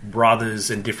and brothers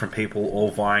and different people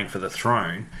all vying for the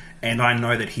throne. And I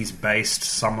know that he's based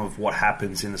some of what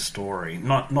happens in the story,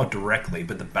 not directly,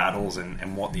 but the battles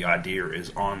and what the idea is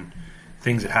on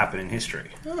things that happen in history.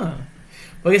 Oh.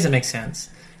 Well, I guess it makes sense.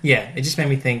 Yeah, it just made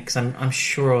me think, because I'm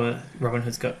sure Robin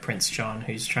Hood's got Prince John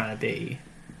who's trying to be...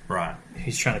 Right.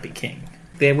 Who's trying to be king.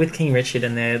 They're with King Richard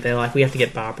and they're like, we have to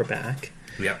get Barbara back.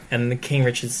 Yep. And the King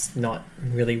Richard's not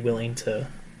really willing to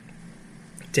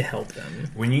help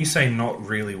them. When you say not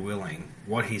really willing,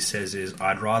 what he says is,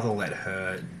 I'd rather let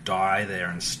her die there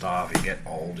and starve and get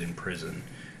old in prison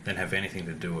than have anything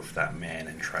to do with that man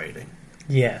and trading.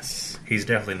 Yes. He's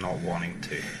definitely not wanting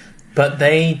to. But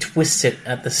they twist it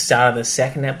at the start of the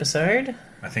second episode.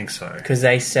 I think so. Because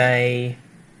they say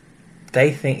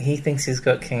he thinks he's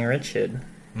got King Richard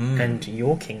and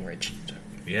you're King Richard.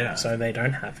 Yeah. So they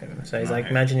don't have him. So he's like,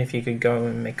 imagine if you could go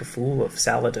and make a fool of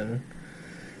Saladin.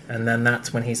 And then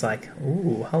that's when he's like,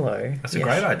 ooh, hello. That's a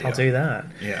great idea. I'll do that.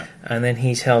 Yeah. And then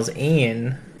he tells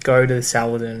Ian, go to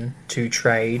Saladin to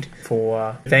trade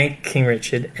for thank King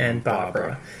Richard and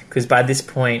Barbara. Because by this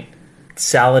point,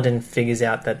 Saladin figures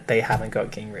out that they haven't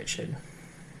got King Richard.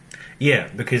 Yeah,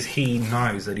 because he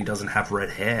knows that he doesn't have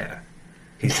red hair.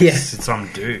 He's just some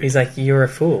dude. He's like, you're a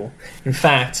fool. In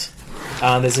fact,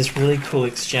 there's this really cool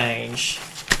exchange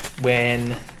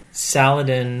when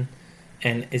Saladin...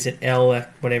 And is it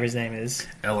whatever his name is?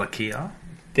 Elakia.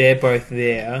 They're both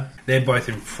there. They're both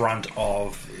in front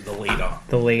of the leader.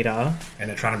 The leader. And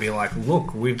they're trying to be like,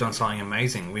 look, we've done something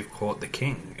amazing. We've caught the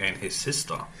king and his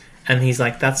sister. And he's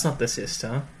like, that's not the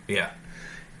sister. Yeah.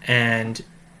 And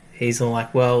he's all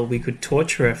like, well, we could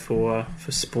torture her for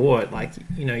sport. Like,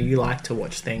 you like to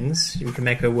watch things. We could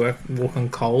make her walk on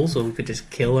coals, or we could just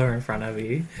kill her in front of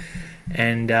you.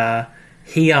 And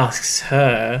he asks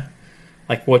her...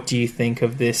 Like, what do you think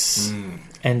of this?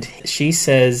 And she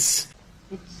says...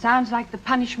 It sounds like the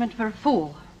punishment for a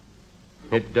fool.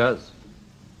 It does.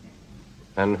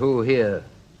 And who here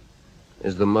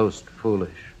is the most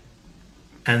foolish?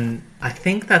 And I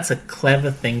think that's a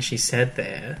clever thing she said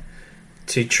there,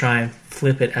 to try and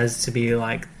flip it as to be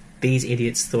like, these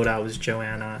idiots thought I was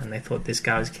Joanna, and they thought this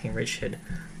guy was King Richard.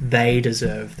 They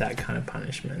deserve that kind of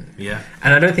punishment. Yeah.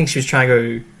 And I don't think she was trying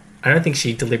to go... I don't think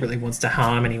she deliberately wants to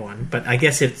harm anyone, but I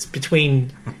guess it's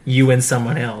between you and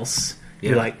someone else. Yeah.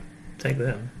 You're like, take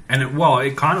them. And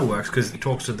it kind of works because he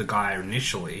talks to the guy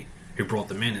initially who brought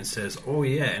them in and says, oh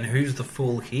yeah, and who's the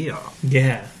fool here?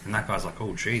 Yeah. And that guy's like,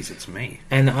 oh geez, it's me.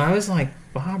 And I was like,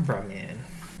 Barbara, man.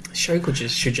 The show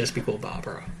should just be called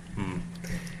Barbara.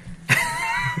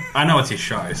 I know it's his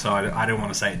show, so I don't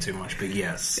want to say it too much, but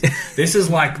yes. This is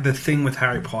like the thing with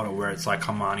Harry Potter where it's like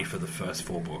Hermione for the first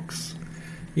 4 books.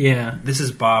 Yeah. This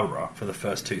is Barbara for the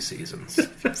first 2 seasons.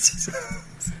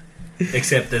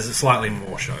 Except there's slightly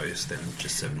more shows than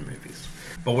just 7 movies.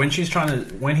 But when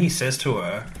when he says to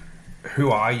her,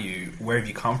 "Who are you? Where have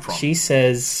you come from?" She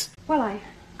says... Well, I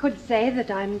could say that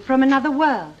I'm from another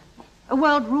world. A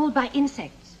world ruled by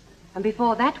insects. And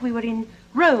before that, we were in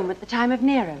Rome at the time of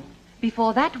Nero.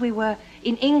 Before that, we were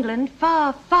in England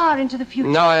far, far into the future.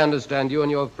 Now I understand you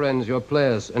and your friends, your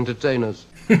players, entertainers.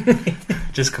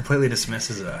 Just completely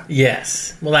dismisses her.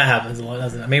 Yes. Well, that happens a lot,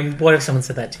 doesn't it? I mean, what if someone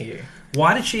said that to you?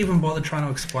 Why did she even bother trying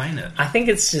to explain it? I think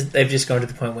it's just they've just gone to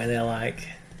the point where they're like,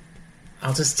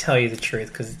 I'll just tell you the truth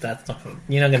because that's not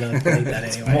you're not going to believe that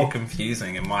It's anyway. more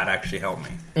confusing. It might actually help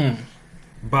me. Mm.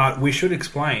 But we should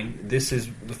explain, this is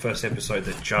the first episode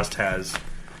that just has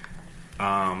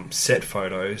set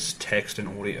photos, text, and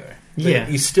audio. But Yeah.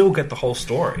 you still get the whole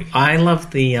story. I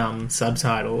love the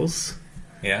subtitles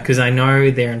Yeah. because I know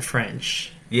they're in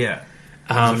French. Yeah.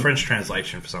 There's a French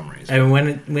translation for some reason. And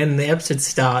when the episode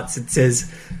starts, it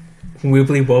says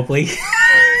wibbly wobbly.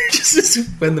 Just as,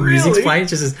 when the music's Really? playing, it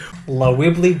just says La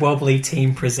Wibbly Wobbly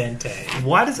Team Presente.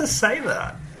 Why does it say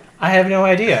that? I have no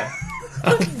idea.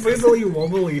 Wibbly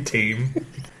wobbly team.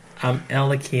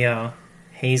 Elakir,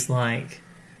 he's like,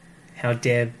 how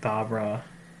dare Barbara,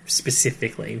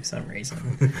 specifically for some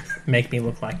reason, make me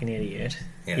look like an idiot,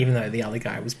 Yeah. even though the other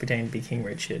guy was pretending to be King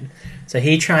Richard. So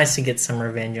he tries to get some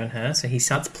revenge on her, so he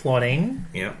starts plotting.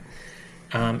 Yep.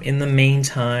 In the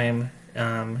meantime,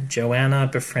 Joanna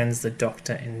befriends the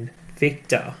Doctor and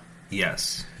Victor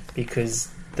Yes. because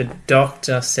the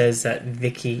Doctor says that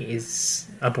Vicky is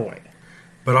a boy.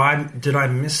 But did I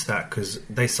miss that? Because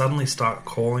they suddenly start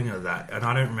calling her that, and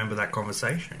I don't remember that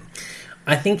conversation.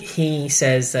 I think he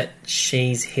says that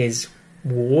she's his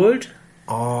ward.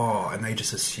 Oh, and they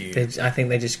just assume. I think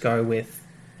they just go with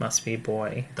must be a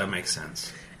boy. That makes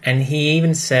sense. And he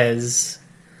even says,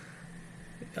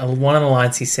 one of the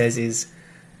lines he says is,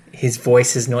 his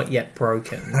voice is not yet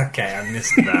broken. Okay, I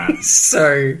missed that.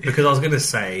 So, Because I was going to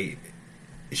say,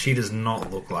 she does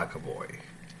not look like a boy.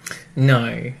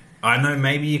 no. I know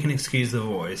maybe you can excuse the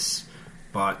voice,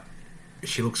 but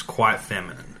she looks quite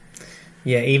feminine.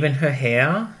 Yeah, even her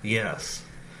hair, Yes.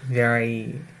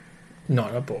 very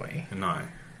not a boy. No.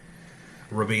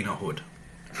 Robina Hood.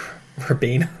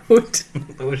 Robin Hood.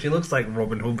 Well, she looks like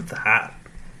Robin Hood with the hat.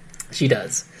 She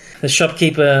does. The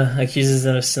shopkeeper accuses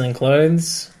them of stealing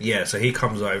clothes. Yeah, so he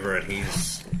comes over and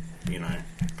he's,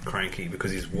 cranky because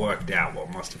he's worked out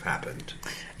what must have happened.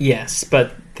 Yes,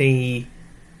 but the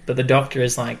Doctor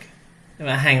is like,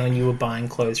 hang on, you were buying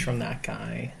clothes from that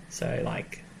guy, so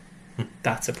like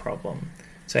that's a problem.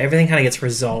 So everything kind of gets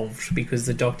resolved because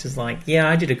the Doctor's like, yeah,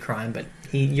 I did a crime, but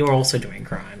you're also doing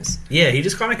crimes. Yeah, he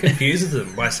just kind of confuses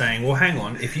them by saying, well, hang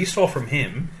on, if you stole from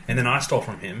him and then I stole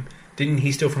from him, didn't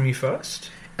he steal from you first?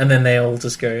 And then they all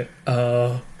just go,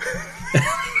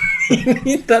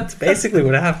 that's basically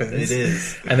what happens. It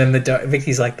is. And then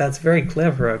Vicky's like, that's very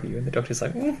clever of you. And the Doctor's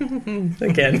like,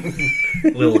 again.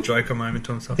 Little Joker moment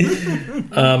to himself.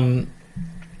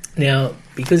 Now,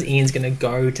 because Ian's going to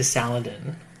go to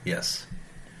Saladin, Yes.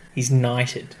 he's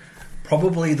knighted.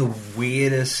 Probably the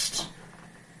weirdest,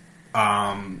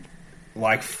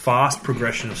 fast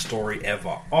progression of story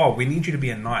ever. Oh, we need you to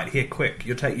be a knight. Here, quick.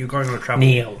 You're going on a travel.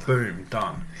 Kneel. Boom,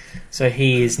 done. So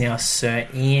he is now Sir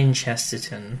Ian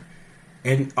Chesterton.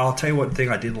 And I'll tell you one thing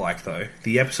I did like, though.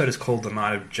 The episode is called The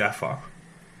Knight of Jaffa.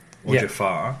 Or Yeah.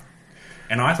 Jafar.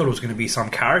 And I thought it was going to be some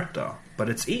character. But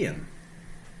it's Ian.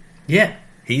 Yeah,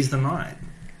 He's the knight.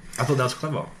 I thought that was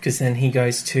clever. because then he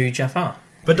goes to Jafar.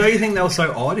 But don't you think that was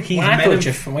so odd?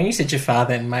 When you said Jafar,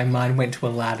 then my mind went to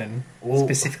Aladdin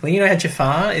specifically. You know how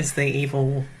Jafar is the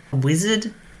evil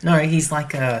wizard? No, he's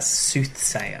like a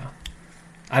soothsayer.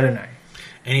 I don't know.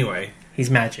 Anyway. He's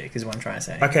magic, is what I'm trying to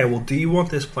say. Okay, well, do you want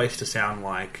this place to sound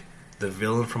like the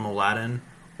villain from Aladdin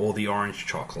or the orange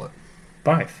chocolate?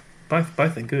 Both.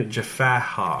 Both are good.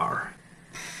 Jafar.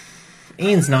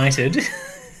 Ian's knighted.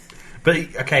 But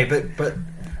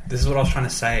this is what I was trying to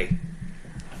say.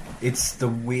 It's the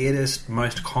weirdest,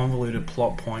 most convoluted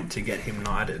plot point to get him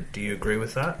knighted. Do you agree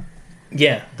with that?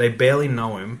 Yeah. They barely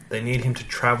know him. They need him to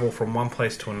travel from one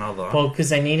place to another Well, because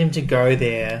they need him to go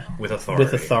there with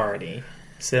authority.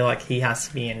 So, like, he has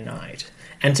to be a knight.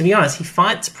 And to be honest, he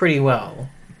fights pretty well.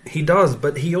 He does,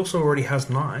 but he also already has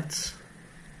knights.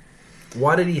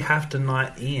 Why did he have to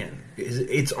knight Ian?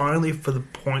 It's only for the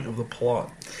point of the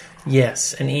plot.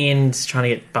 Yes, and Ian's trying to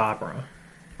get Barbara.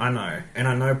 I know, and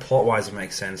I know plot-wise it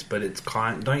makes sense, but it's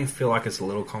don't you feel like it's a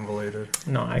little convoluted?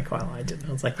 No, I quite liked it.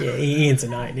 I was like, yeah, Ian's a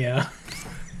knight, yeah.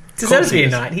 Deserves to be a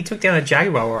knight. He took down a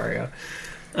Jaguar warrior.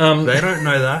 They don't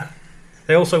know that.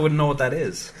 They also wouldn't know what that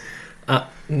is.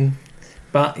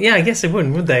 But yeah, I guess they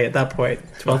wouldn't, would they, at that point?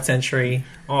 12th century.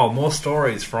 Oh, more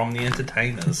stories from the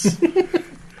entertainers.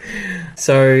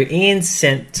 So Ian's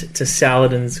sent to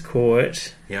Saladin's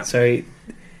court. Yeah. So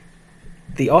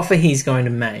the offer he's going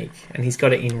to make, and he's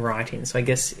got it in writing, so I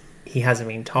guess he hasn't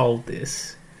been told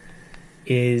this,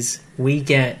 is we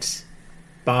get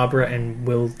Barbara and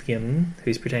William,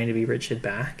 who's pretending to be Richard,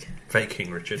 back. Fake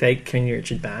King Richard. Fake King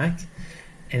Richard back.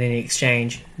 And in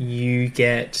exchange, you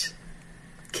get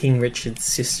King Richard's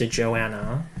sister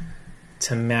Joanna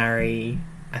to marry,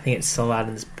 I think it's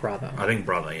Saladin's brother. I think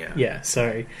brother, yeah. Yeah,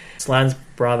 so Saladin's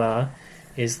brother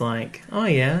is like, oh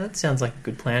yeah, that sounds like a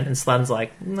good plan. And Saladin's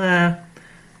like, nah,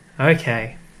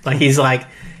 okay. Like, he's a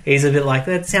bit like,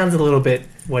 that sounds a little bit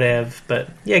whatever, but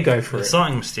yeah, go for There's it.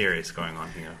 something mysterious going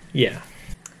on here. Yeah.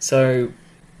 So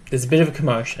there's a bit of a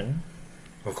commotion.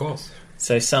 Of course.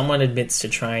 So someone admits to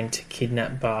trying to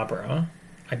kidnap Barbara.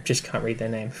 I just can't read their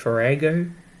name. Farrago?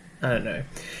 I don't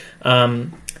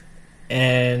know.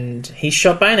 And he's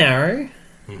shot by an arrow,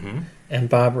 and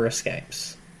Barbara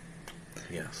escapes.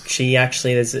 Yes. She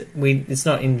actually, it's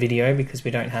not in video because we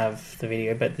don't have the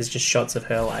video, but there's just shots of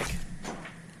her, like,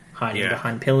 hiding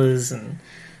behind pillars and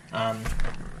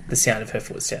the sound of her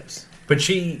footsteps. But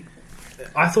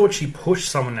I thought she pushed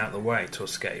someone out of the way to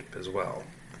escape as well.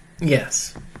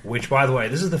 Yes. Which, by the way,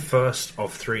 this is the first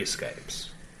of 3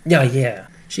 escapes. Yeah.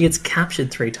 She gets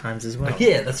captured 3 times as well.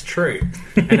 Yeah, that's true.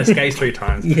 And escapes 3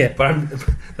 times. Yeah. But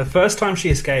the first time she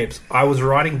escapes, I was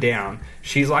writing down,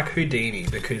 she's like Houdini,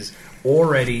 because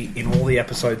already in all the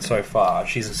episodes so far,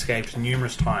 she's escaped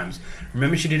numerous times.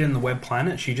 Remember she did it in the Web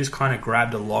Planet? She just kind of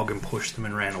grabbed a log and pushed them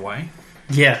and ran away.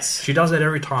 Yes. She does that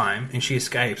every time, and she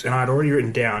escapes. And I'd already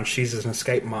written down, she's an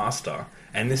escape master.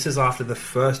 And this is after the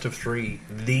first of 3,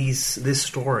 this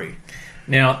story.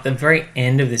 Now, at the very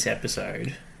end of this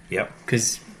episode... Yep.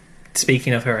 Because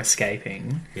speaking of her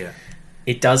escaping, yeah,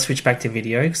 it does switch back to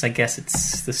video because I guess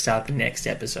it's the start of the next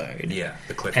episode. Yeah,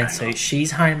 the cliffhanger. And so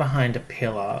she's hiding behind a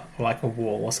pillar or like a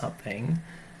wall or something,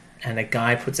 and a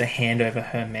guy puts a hand over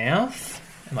her mouth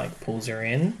and like pulls her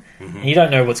in. Mm-hmm. And you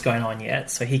don't know what's going on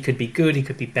yet, so he could be good, he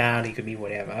could be bad, he could be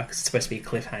whatever because it's supposed to be a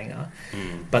cliffhanger.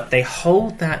 But they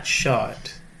hold that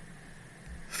shot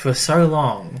for so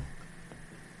long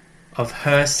of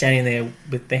her standing there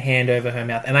with the hand over her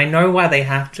mouth. And I know why they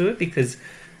have to, because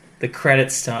the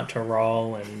credits start to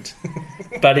roll, and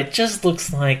but it just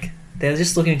looks like they're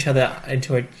just looking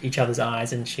into each other's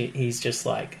eyes, and he's just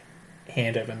like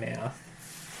hand over mouth.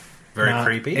 Very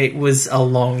creepy. It was a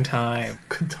long time.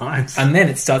 Good times. And then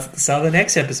it starts at the start of the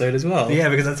next episode as well. Yeah,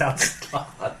 because that's how it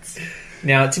starts.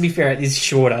 Now, to be fair, it is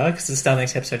shorter, because at the start of the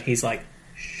next episode, he's like,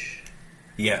 shh.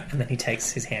 Yeah. And then he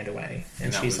takes his hand away,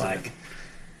 and she's like...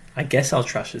 I guess I'll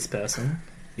trust this person.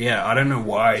 Yeah, I don't know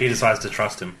why she decides to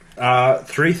trust him.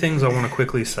 3 things I want to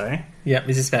quickly say. Yeah,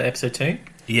 is this about episode 2?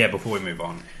 Yeah, before we move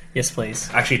on. Yes, please.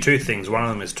 Actually, 2 things. One of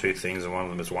them is 2 things, and one of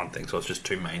them is 1 thing, so it's just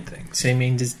 2 main things. So you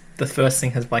mean the first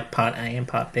thing has like part A and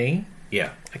part B?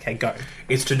 Yeah. Okay, go.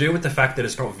 It's to do with the fact that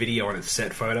it's not video and it's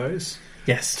set photos.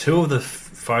 Yes. 2 of the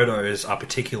photos are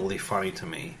particularly funny to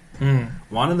me.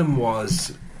 One of them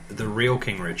was the real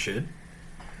King Richard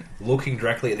looking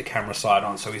directly at the camera side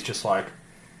on, so he's just like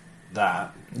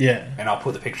that. Yeah. And I'll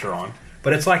put the picture on.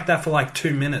 But it's like that for like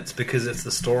 2 minutes because it's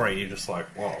the story. You're just like,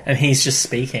 whoa. And he's just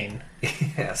speaking.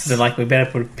 Yes. They're like, we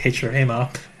better put a picture of him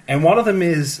up. And one of them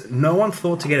is, no one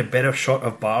thought to get a better shot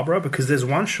of Barbara, because there's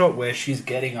one shot where she's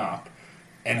getting up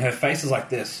and her face is like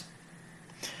this.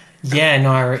 Yeah,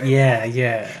 no,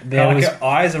 yeah. Her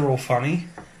eyes are all funny.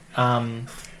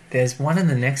 There's one in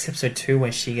the next episode too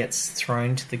where she gets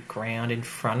thrown to the ground in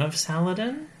front of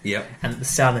Saladin. Yep. And at the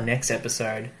start of the next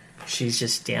episode, she's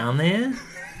just down there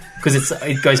because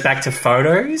it goes back to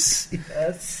photos.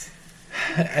 Yes.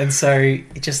 And so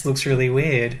it just looks really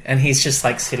weird. And he's just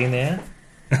like sitting there,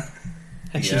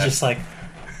 and she's just like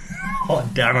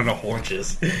down on her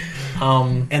haunches.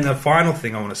 And the final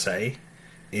thing I want to say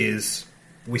is,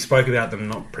 we spoke about them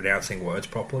not pronouncing words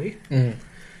properly.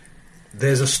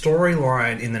 There's a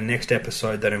storyline in the next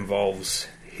episode that involves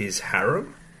his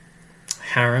harem.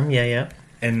 Harem, yeah.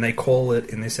 And they call it,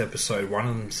 in this episode, one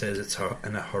of them says it's a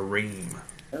harem.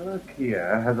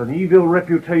 Elakia has an evil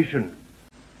reputation.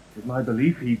 It's my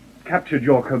belief he captured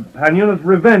your companion as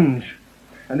revenge,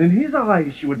 and in his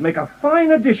eyes she would make a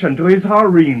fine addition to his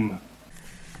harem.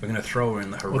 We're going to throw her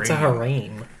in the harem. What's a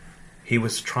harem? He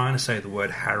was trying to say the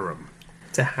word harem.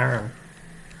 It's a harem.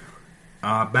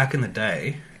 Back in the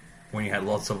day, when you had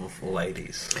lots of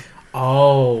ladies.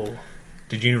 Oh.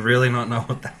 Did you really not know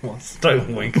what that was?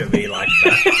 Don't wink at me like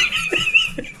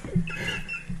that.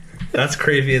 That's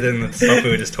creepier than the stuff we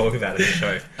were just talking about in the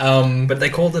show. But they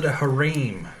called it a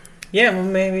harem. Yeah, well,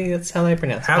 maybe that's how they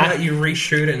pronounce it. How about you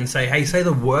reshoot it and say, hey, say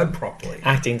the word properly?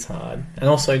 Acting's hard. And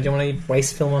also, do you want to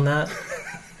waste film on that?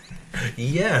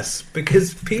 Yes,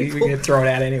 because people... We're going to throw it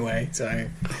out anyway, so...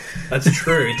 That's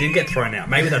true. It did get thrown out.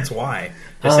 Maybe that's why.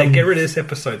 They said, get rid of this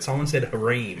episode. Someone said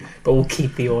harem. But we'll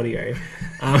keep the audio.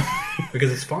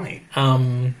 Because it's funny.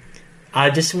 I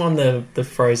just want the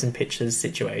frozen pictures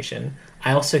situation.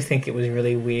 I also think it was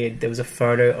really weird. There was a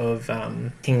photo of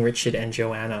King Richard and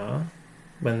Joanna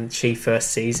when she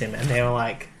first sees him, and they were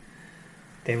like...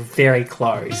 They're very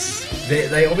close.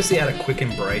 They obviously had a quick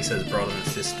embrace as brother and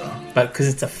sister. But because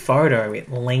it's a photo,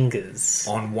 it lingers.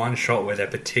 On one shot where they're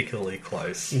particularly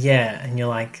close. Yeah, and you're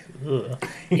like, ugh.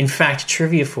 In fact,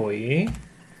 trivia for you,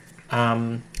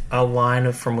 a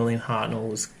line from William Hartnell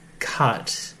was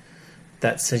cut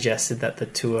that suggested that the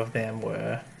two of them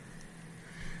were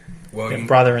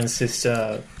brother and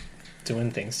sister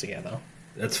doing things together.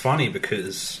 That's funny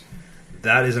because...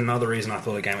 That is another reason I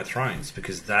thought of Game of Thrones,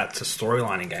 because that's a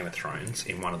storyline in Game of Thrones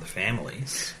in one of the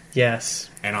families. Yes.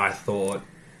 And I thought,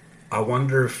 I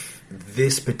wonder if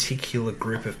this particular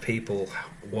group of people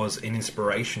was an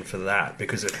inspiration for that,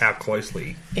 because of how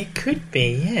closely... It could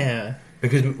be, yeah.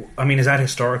 Because, I mean, is that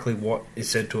historically what is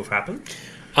said to have happened?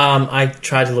 I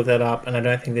tried to look that up, and I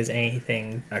don't think there's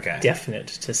anything definite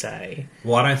to say.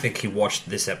 Well, I don't think he watched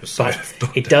this episode.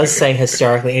 But it does say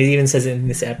historically, it even says in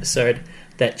this episode...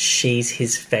 that she's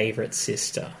his favourite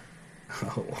sister.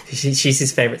 Oh. She's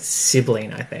his favourite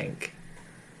sibling, I think.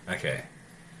 Okay.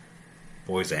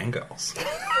 Boys and girls.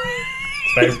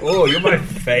 Oh, you're my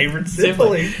favourite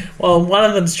sibling. Well, one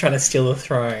of them's trying to steal the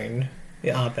throne,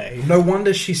 aren't they? No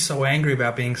wonder she's so angry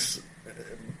about being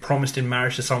promised in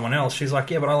marriage to someone else. She's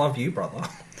like, yeah, but I love you, brother.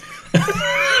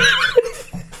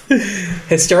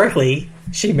 Historically,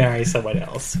 she marries someone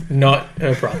else, not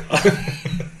her brother.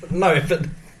 No, but...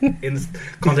 in the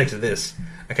context of this,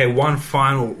 okay, one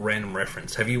final random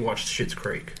reference. Have you watched Schitt's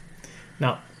Creek?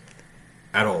 No.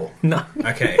 At all? No.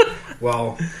 Okay,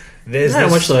 well, there's... I don't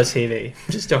watch a lot of TV,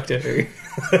 just Doctor Who.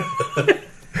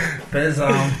 There's,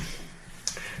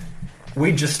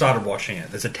 we just started watching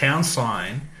it. There's a town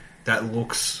sign that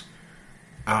looks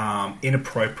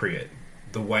inappropriate,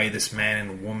 the way this man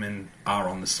and woman are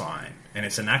on the sign. And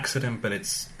it's an accident, but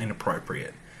it's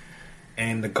inappropriate.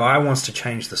 And the guy wants to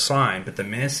change the sign, but the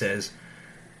mayor says,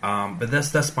 but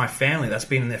that's my family. That's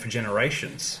been in there for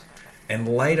generations. And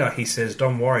later he says,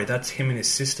 don't worry, that's him and his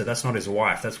sister. That's not his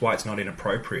wife. That's why it's not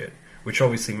inappropriate, which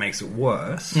obviously makes it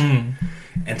worse. Mm.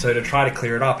 And so to try to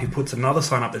clear it up, he puts another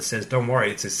sign up that says, don't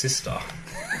worry, it's his sister.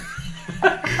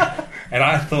 And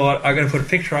I thought, I'm going to put a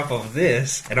picture up of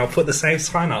this, and I'll put the same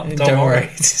sign up. Don't worry,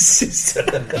 it's his sister.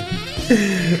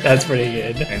 That's pretty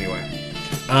good. Anyway.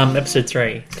 Episode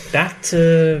 3. Back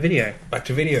to video. Back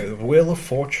to video. The Wheel of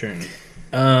Fortune.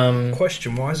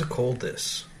 Question, why is it called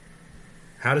this?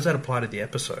 How does that apply to the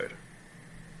episode?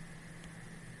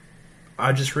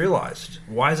 I just realised.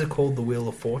 Why is it called The Wheel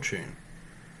of Fortune?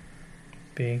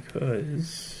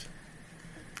 Because...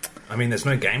 I mean, there's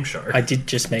no game show. I did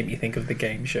just make me think of the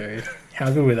game show. How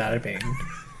good would that have been?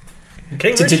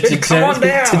 Come on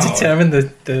down. To determine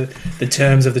the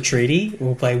terms of the treaty,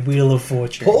 we'll play Wheel of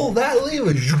Fortune. Pull that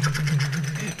lever.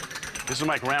 This will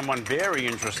make round one very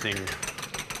interesting.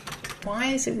 Why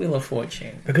is it Wheel of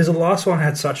Fortune? Because the last one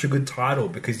had such a good title,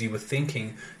 because you were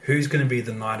thinking, who's going to be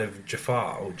the Knight of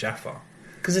Jafar or Jaffa?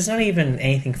 Because there's not even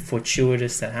anything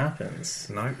fortuitous that happens.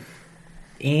 No.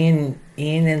 Ian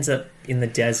ends up in the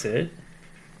desert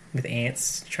with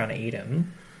ants trying to eat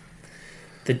him.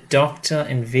 The Doctor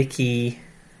and Vicky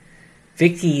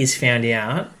is found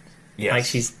out.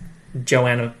 Yes. Like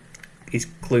Joanna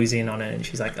clues in on it, and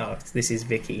she's like, oh, this is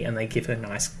Vicky, and they give her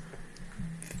nice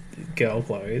girl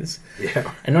clothes.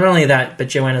 Yeah. And not only that, but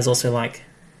Joanna's also like,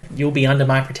 you'll be under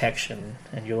my protection,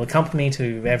 and you'll accompany me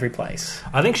to every place.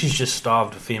 I think she's just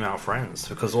starved of female friends,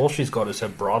 because all she's got is her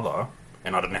brother,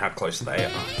 and I don't know how close they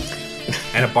are,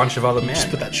 and a bunch of other men.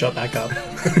 Just put that shot back up.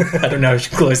 I don't know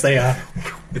how close they are.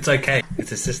 It's okay. It's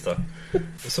his sister.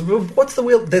 So what's the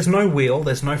wheel? There's no wheel.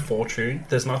 There's no fortune.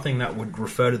 There's nothing that would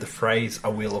refer to the phrase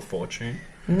a wheel of fortune.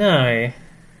 No.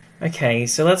 Okay,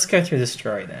 so let's go through the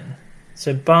story then.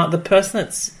 So the person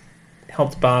that's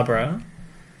helped Barbara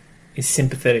is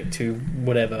sympathetic to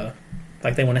whatever.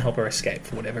 Like, they want to help her escape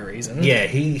for whatever reason. Yeah,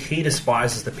 he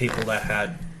despises the people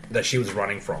that she was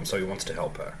running from, so he wants to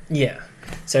help her. Yeah.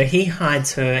 So he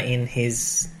hides her in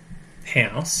his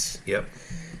house. Yep.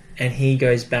 and he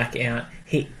goes back out.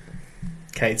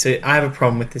 Okay, so I have a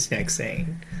problem with this next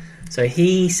scene. So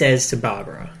he says to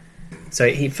Barbara, so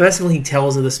first of all he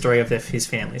tells her the story of his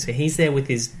family. So he's there with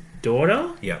his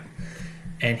daughter. Yep.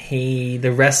 And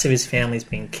the rest of his family's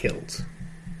been killed.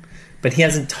 But he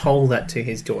hasn't told that to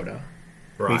his daughter.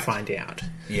 Right. We find out.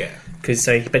 Yeah.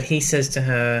 But he says to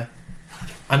her,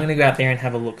 I'm going to go out there and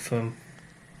have a look for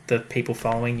the people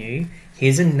following you.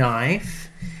 Here's a knife.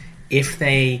 If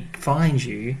they find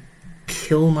you,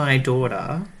 kill my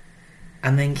daughter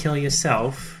and then kill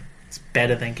yourself. It's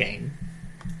better than getting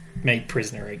made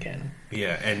prisoner again.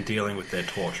 Yeah, and dealing with their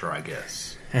torture, I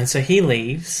guess. And so he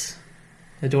leaves.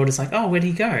 The daughter's like, oh, where'd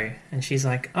he go? And she's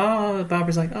like, oh,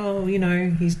 Barbara's like, oh,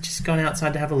 he's just gone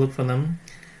outside to have a look for them.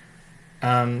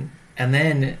 And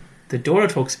then the daughter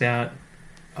talks about,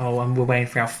 we're waiting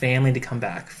for our family to come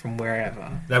back from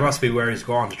wherever. That must be where he's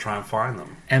gone to try and find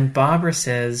them. And Barbara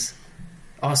says,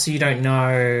 oh, so you don't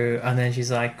know? And then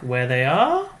she's like, where they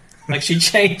are? Like she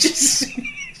changes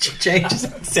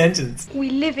the sentence.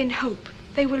 We live in hope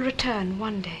they will return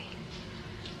one day.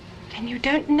 And you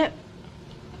don't know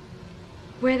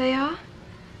where they are?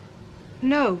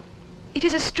 No. It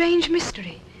is a strange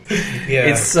mystery. Yeah.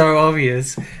 It's so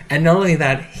obvious. And not only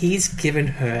that, he's given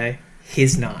her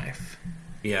his knife.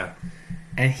 Yeah.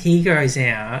 And he goes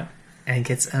out and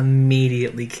gets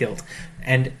immediately killed.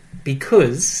 And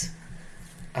because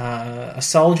a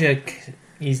soldier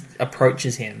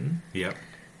approaches him, yep.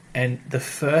 And the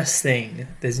first thing,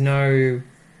 there's no,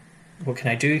 what can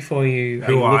I do for you?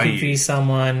 Who are you looking you? for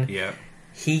someone? Yeah.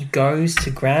 He goes to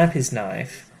grab his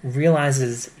knife,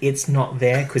 realizes it's not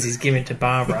there because he's given it to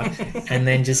Barbara, and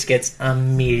then just gets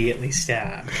immediately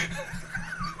stabbed.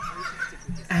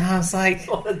 And I was like,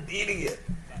 what an idiot.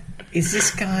 Is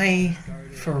this guy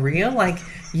for real? Like,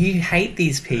 you hate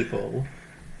these people,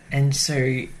 and so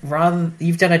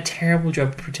you've done a terrible job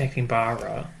of protecting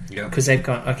Barbara, because they've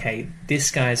gone, okay,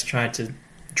 this guy's tried to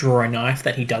draw a knife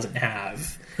that he doesn't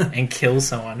have and kill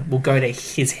someone. We'll go to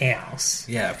his house.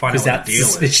 Yeah, find out what the deal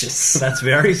suspicious. Is. That's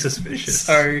very suspicious.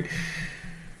 So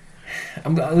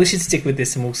we should stick with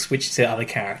this, and we'll switch to other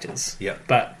characters. Yep.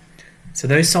 But so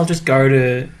those soldiers go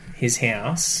to his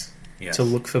house yes. to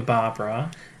look for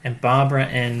Barbara, and Barbara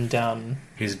and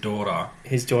his daughter.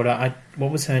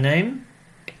 What was her name?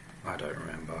 I don't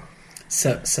remember.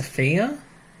 Sophia?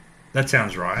 That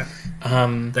sounds right.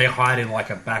 They hide in like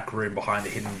a back room behind a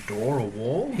hidden door or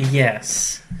wall?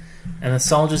 Yes. And the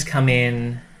soldiers come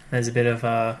in. There's a bit of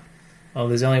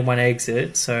there's only one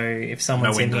exit, so if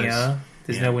someone's in here,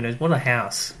 there's no windows. What a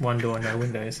house. One door, no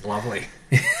windows. Lovely.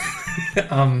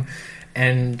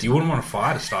 And you wouldn't want a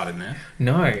fire to start in there.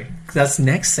 No. That's the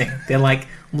next thing. They're like,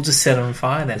 we'll just set it on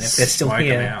fire then. If they're still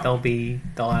here, they'll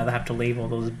either have to leave or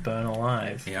they'll just burn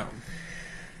alive. Yeah.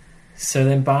 So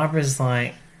then Barbara's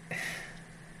like,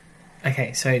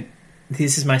 okay, so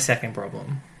this is my second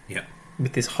problem. Yeah.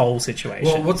 With this whole situation.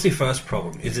 Well, what's your first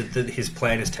problem? Is it that his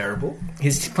plan is terrible?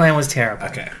 His plan was terrible.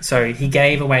 Okay. So he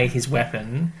gave away his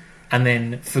weapon and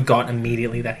then forgot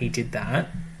immediately that he did that.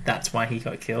 That's why he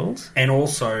got killed. And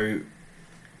also,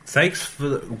 thanks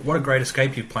for what a great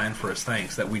escape you've planned for us.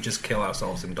 Thanks that we just kill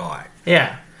ourselves and die.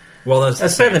 Yeah. Well,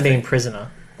 that's better than being prisoner.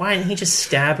 Why didn't he just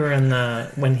stab her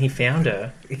when he found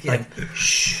her? Yeah. Like,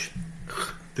 shh.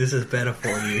 This is better for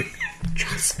you.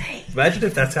 Trust me. Imagine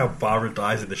if that's how Barbara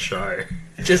dies in the show.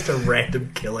 Just a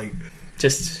random killing.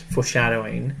 Just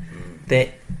foreshadowing.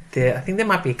 I think there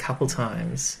might be a couple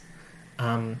times.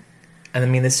 And I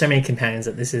mean, there's so many companions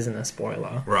that this isn't a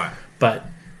spoiler. Right. But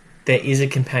there is a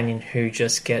companion who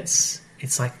just gets...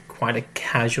 It's like quite a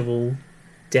casual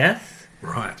death.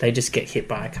 Right. They just get hit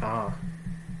by a car.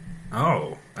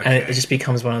 Oh, okay. And it just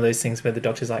becomes one of those things where the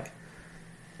doctor's like,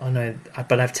 oh no,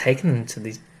 but I've taken them to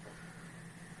these...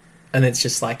 And it's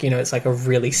just like, it's like a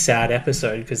really sad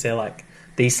episode because they're like,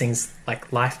 these things,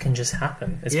 like, life can just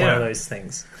happen. It's one of those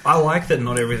things. I like that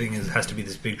not everything has to be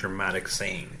this big dramatic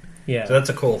scene. Yeah. So that's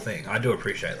a cool thing. I do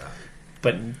appreciate that.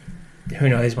 But who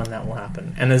knows when that will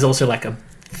happen. And there's also like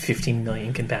 15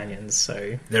 million companions,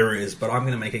 so... There is, but I'm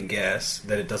going to make a guess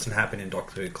that it doesn't happen in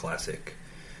Doctor Who Classic.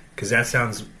 Because that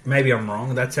sounds... Maybe I'm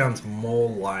wrong. That sounds more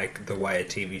like the way a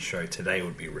TV show today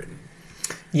would be written.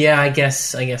 Yeah, I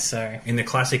guess so. In the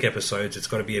classic episodes, it's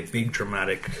got to be a big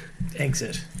dramatic...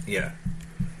 Exit. Yeah.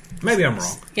 Maybe I'm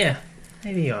wrong. Yeah,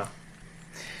 maybe you are.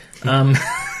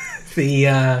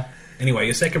 Anyway,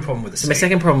 your second problem with the scene. My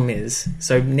second problem is,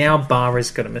 so now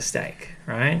Barbara's got a mistake,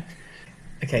 right?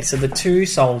 Okay, so the two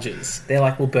soldiers, they're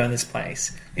like, we'll burn this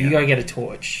place. You go get a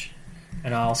torch,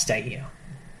 and I'll stay here.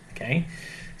 Okay?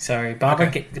 So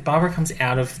Barbara comes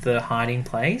out of the hiding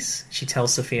place. She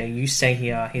tells Sophia, "You stay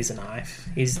here. Here's a knife.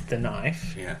 Here's the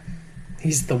knife. Yeah.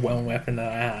 Here's the one weapon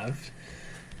that I have."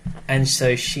 And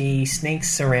so she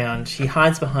sneaks around. She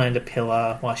hides behind a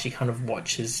pillar while she kind of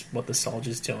watches what the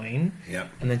soldier's doing.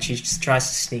 Yep. And then she just tries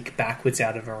to sneak backwards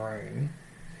out of her room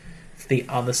for the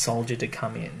other soldier to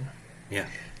come in. Yeah.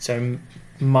 So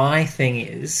my thing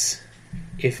is,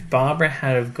 if Barbara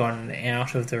had have gone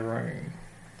out of the room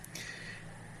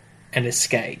and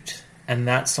escaped, and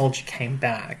that soldier came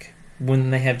back, wouldn't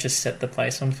they have just set the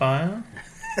place on fire?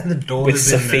 And the door with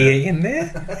Sophia in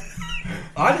there?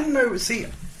 I didn't know. See,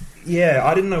 yeah,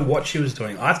 I didn't know what she was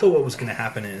doing. I thought what was going to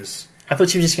happen is, I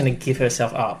thought she was just going to give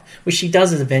herself up, which she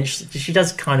does eventually. She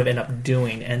does kind of end up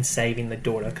doing and saving the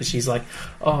daughter, because she's like,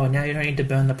 "Oh, now you don't need to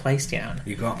burn the place down."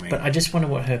 You got me. But I just wonder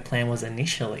what her plan was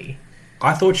initially.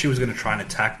 I thought she was going to try and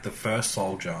attack the first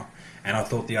soldier, and I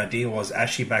thought the idea was, as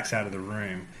she backs out of the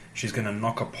room, she's going to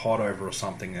knock a pot over or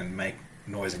something and make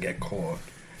noise and get caught.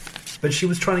 But she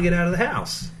was trying to get out of the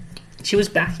house. She was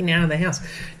backing out of the house.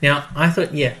 Now, I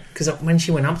thought, yeah, because when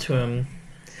she went up to him,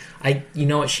 you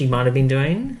know what she might have been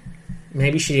doing?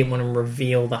 Maybe she didn't want to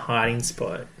reveal the hiding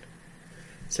spot.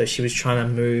 So she was trying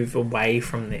to move away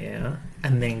from there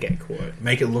and then get caught.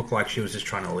 Make it look like she was just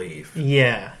trying to leave.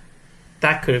 Yeah,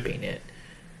 that could have been it.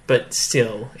 But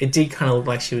still, it did kind of look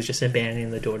like she was just abandoning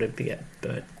the daughter to get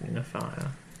burnt in a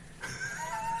fire.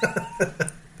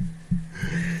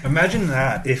 Imagine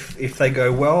that if they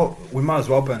go, well, we might as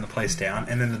well burn the place down,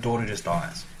 and then the daughter just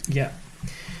dies. Yeah.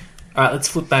 Alright, let's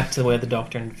flip back to where the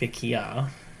Doctor and Vicky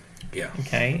are. Yeah.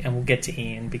 Okay, and we'll get to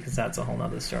Ian, because that's a whole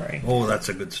other story. Oh, that's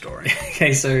a good story.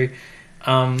 Okay, so...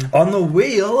 on the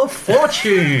Wheel of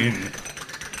Fortune!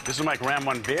 This will make round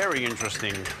one very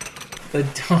interesting. The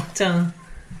Doctor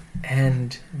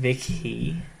and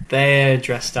Vicky, they're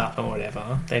dressed up and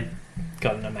whatever. They've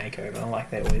gotten a makeover, like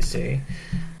they always do.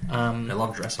 They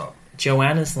love dress up.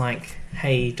 Joanna's like,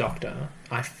 "Hey, Doctor,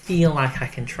 I feel like I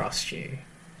can trust you.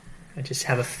 I just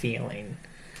have a feeling."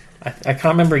 I can't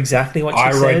remember exactly what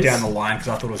she says. I wrote down the line because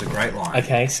I thought it was a great line.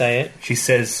 Okay, say it. She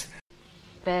says,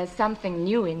 "There's something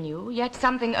new in you, yet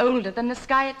something older than the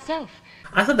sky itself."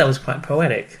 I thought that was quite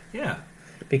poetic. Yeah.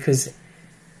 Because...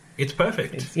 it's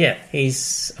perfect.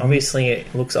 He's... obviously,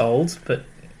 it looks old, but,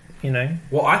 you know...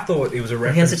 Well, I thought it was a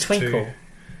reference he has a twinkle. to...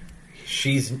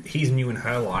 He's new in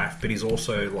her life, but he's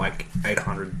also like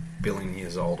 800 billion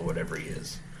years old or whatever he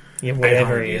is. Yeah,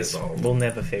 whatever he years is. old. We'll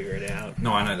never figure it out.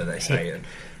 No, I know that they say it.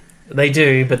 They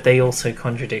do, but they also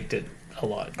contradict it a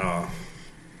lot. Oh.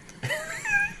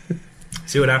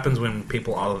 See what happens when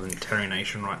people other than Terry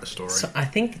Nation write the story? So I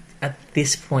think at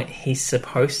this point he's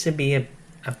supposed to be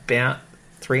about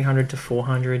 300 to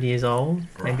 400 years old,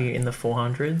 maybe in the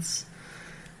 400s.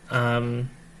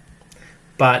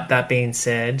 But that being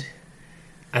said,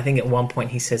 I think at one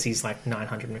point he says he's like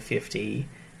 950,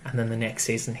 and then the next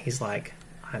season he's like,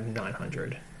 "I'm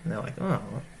 900." And they're like, "Oh,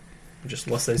 we just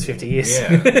lost those 50 years."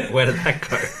 Yeah, where did that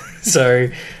go? So,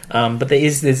 but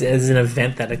there's an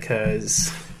event that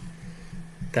occurs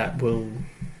that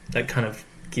kind of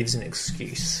gives an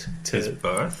excuse to his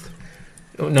birth.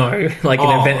 No, like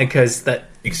an event occurs that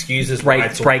excuses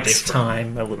breaks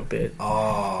time a little bit.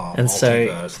 Oh, and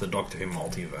multiverse, so the Doctor Who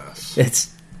multiverse.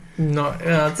 It's not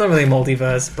really a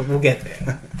multiverse, but we'll get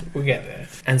there. We'll get there.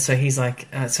 And so he's like,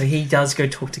 so he does go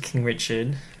talk to King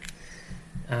Richard,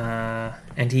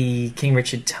 and King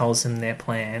Richard tells him their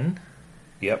plan.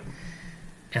 Yep.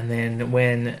 And then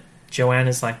when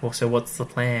Joanna's like, "Well, so what's the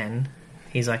plan?"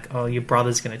 He's like, "Oh, your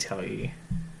brother's going to tell you."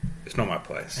 It's not my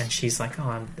place. And she's like,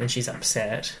 "Oh," and she's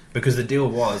upset. Because the deal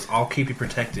was, I'll keep you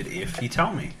protected if you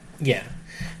tell me. Yeah.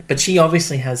 But she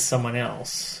obviously has someone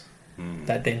else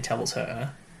that then tells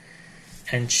her.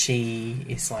 And she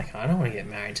is like, "I don't want to get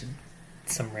married to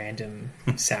some random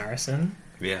Saracen."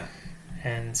 Yeah.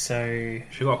 And so...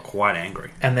 she got quite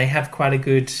angry. And they have quite a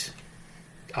good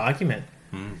argument.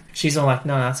 She's all like,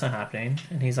 "No, that's not happening."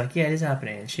 And he's like, "Yeah, it is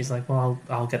happening." And she's like, "Well,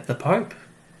 I'll get the Pope."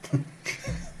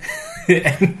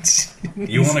 And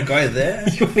you want to go there?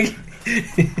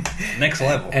 Next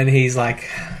level. And he's like,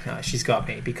 "No, she's got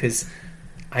me," because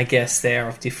I guess they're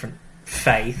of different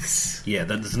faiths. Yeah,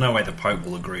 there's no way the Pope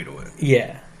will agree to it.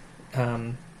 Yeah.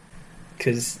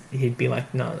 Because he'd be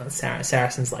like, no,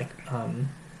 Saracen's like a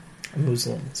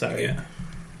Muslim. So yeah.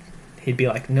 He'd be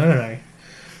like, no.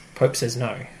 Pope says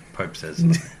no. Pope says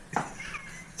no.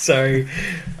 So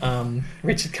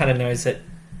Richard kind of knows that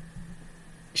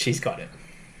she's got it.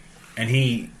 And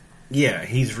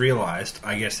he's realised,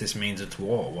 I guess this means it's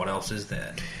war. What else is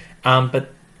there?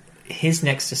 But his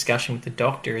next discussion with the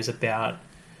Doctor is about,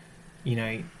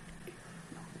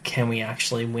 can we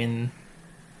actually win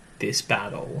this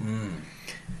battle.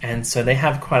 And so they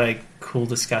have quite a cool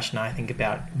discussion, I think,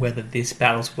 about whether this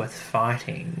battle's worth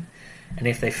fighting, and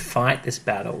if they fight this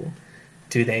battle,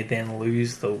 do they then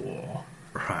lose the war?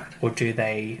 Right. Or do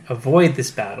they avoid this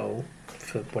battle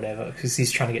for whatever, because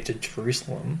he's trying to get to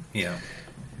Jerusalem. Yeah.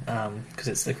 Because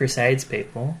it's the Crusades,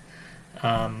 people.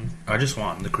 I just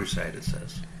won the Crusade, it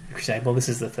says. The Crusade, well, this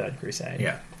is the third Crusade.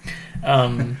 Yeah.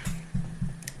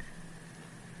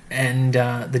 And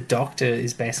the Doctor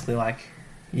is basically like,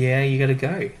 yeah, you gotta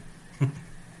go.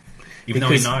 Even though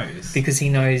he knows. Because he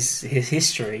knows his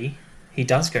history, he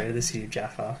does go to the city of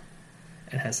Jaffa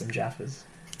and has some Jaffas.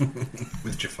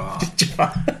 With Jafar.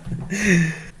 Jafar.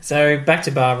 So, back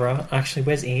to Barbara. Actually,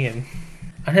 where's Ian?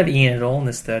 I don't have Ian at all in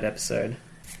this third episode.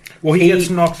 Well, he gets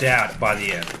knocked out by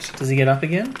the end. Does he get up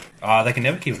again? They can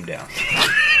never keep him down.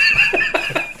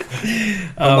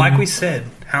 But like we said,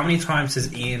 how many times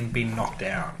has Ian been knocked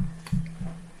out?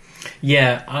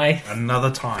 Yeah, Another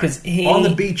time. 'Cause on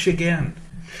the beach again.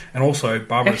 And also,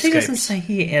 Barbara actually escapes. doesn't say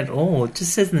here at all. It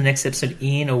just says in the next episode,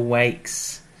 Ian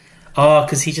awakes. Oh,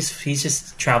 because he's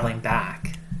just travelling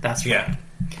back. That's right. Yeah.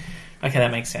 Okay,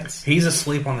 that makes sense. He's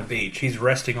asleep on the beach. He's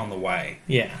resting on the way.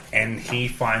 Yeah. And he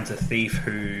finds a thief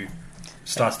who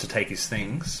starts to take his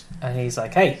things. And he's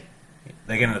like, hey.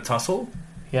 They get in a tussle.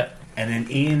 Yep. And then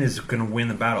Ian is going to win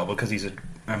the battle because he's an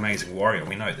amazing warrior.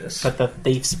 We know this. But the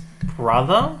thief's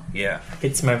brother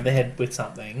hits him over the head with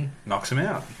something. Knocks him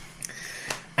out.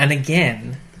 And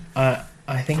again,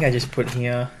 I think I just put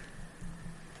here,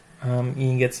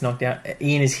 Ian gets knocked out.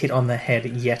 Ian is hit on the head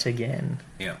yet again.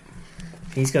 Yeah.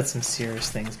 He's got some serious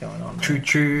things going on. Choo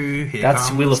choo. That's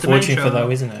Wheel of Fortune for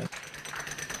though, isn't it?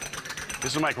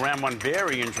 This will make round one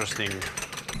very interesting.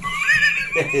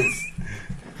 It is.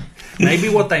 Maybe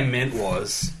what they meant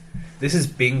was, this is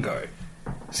bingo.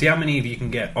 See how many of you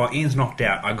can get. Oh, Ian's knocked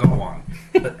out. I got one.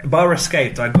 Barbara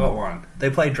escaped. I got one. They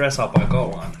played dress up. I got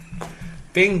one.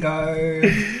 Bingo.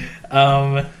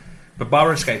 But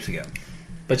Barbara escapes again.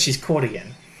 But she's caught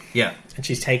again. Yeah. And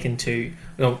she's taken to...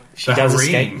 Well, she The does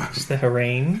harem. escape. Just the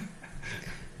harem.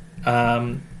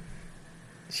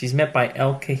 She's met by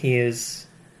El Kahir's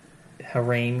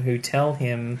harem, who tell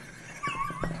him...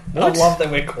 What? I love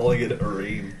that we're calling it a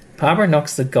harem. Barbara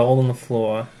knocks the gold on the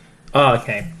floor. Oh,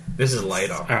 okay. This is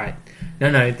later. Alright.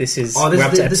 No, this is... Oh, we're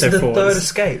up to this episode is the 4. third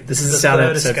escape. This is the start of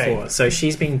episode 4. So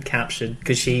she's been captured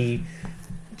because she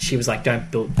was like,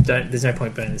 there's no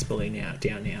point burning this building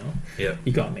down now. Yeah.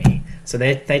 You got me. So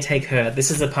they take her. This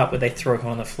is the part where they throw her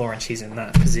on the floor and she's in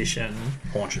that position.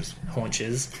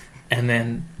 Haunches. And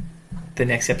then the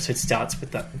next episode starts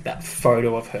with that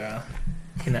photo of her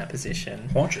in that position.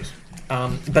 Haunches.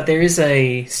 But there is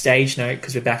a stage note,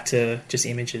 because we're back to just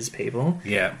images, people.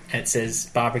 Yeah. And it says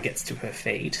Barbara gets to her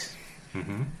feet.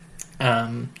 Mm-hmm.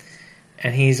 And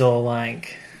he's all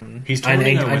like... He's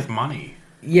taunting her with money.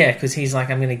 Yeah, because he's like,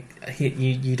 I'm going to...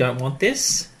 You don't want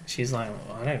this? She's like,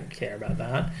 well, I don't care about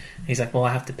that. And he's like, well,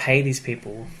 I have to pay these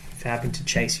people for having to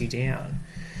chase you down.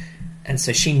 And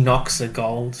so she knocks the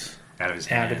gold out of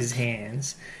his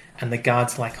hands. And the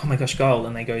guard's like, oh my gosh, gold.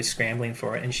 And they go scrambling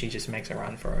for it, and she just makes a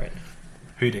run for it.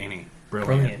 Houdini.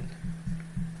 Brilliant.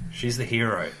 She's the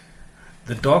hero.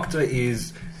 The Doctor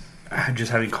is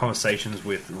just having conversations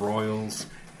with royals.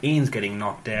 Ian's getting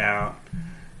knocked out.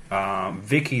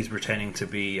 Vicky's pretending to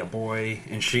be a boy,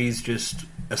 and she's just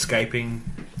escaping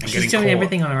and she's getting doing caught.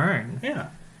 everything on her own. Yeah.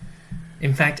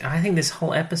 In fact, I think this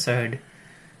whole episode,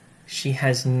 she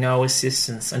has no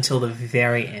assistance until the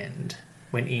very end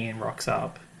when Ian rocks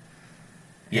up.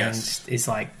 Yes. And is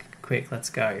like, quick, let's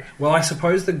go. Well, I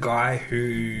suppose the guy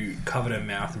who covered her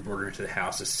mouth and brought her into the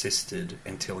house assisted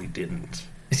until he didn't.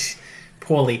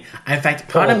 Poorly. In fact,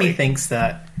 part of me thinks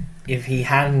that if he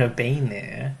hadn't have been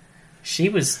there, she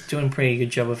was doing a pretty good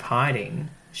job of hiding.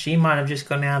 She might have just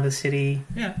gone out of the city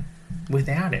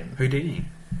without him. Houdini.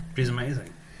 She's amazing.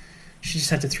 She just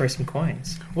had to throw some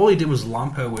coins. All he did was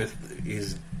lump her with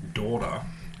his daughter,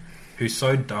 who's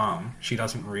so dumb she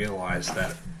doesn't realise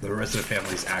that the rest of the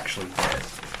family's actually dead.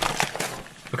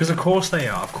 Because of course they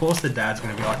are. Of course the dad's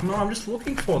going to be like, no, I'm just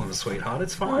looking for them, sweetheart.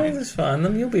 It's fine. Oh, it's fine.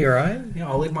 Then you'll be alright. Yeah,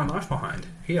 I'll leave my knife behind.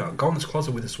 Here, go in this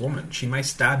closet with this woman. She may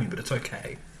stab you, but it's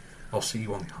okay. I'll see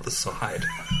you on the other side.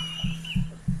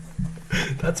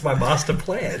 That's my master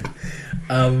plan.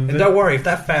 And don't worry, if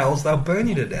that fails, they'll burn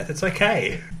you to death. It's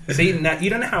okay. See, now, you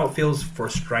don't know how it feels for a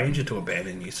stranger to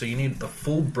abandon you, so you need the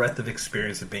full breadth of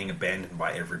experience of being abandoned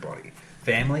by everybody.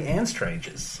 Family and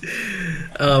strangers.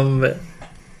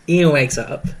 Ian wakes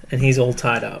up, and he's all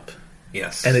tied up.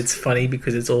 Yes. And it's funny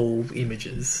because it's all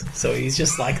images. So he's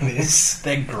just like this.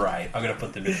 They're great. I'm going to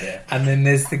put them in there. And then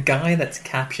there's the guy that's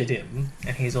captured him,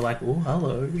 and he's all like, oh,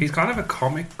 hello. He's kind of a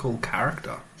comical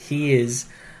character. He is.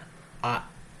 I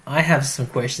have some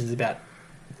questions about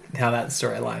how that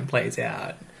storyline plays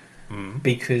out.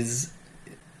 Because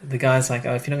the guy's like,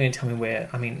 oh, if you're not going to tell me where...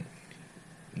 I mean,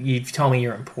 you've told me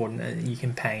you're important and you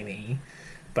can pay me,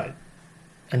 but...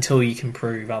 until you can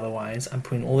prove otherwise, I'm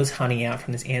putting all this honey out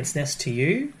from this ant's nest to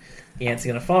you. The ants are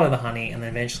going to follow the honey, and then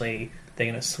eventually they're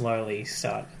going to slowly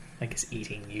start, I guess,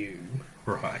 eating you.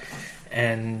 Right.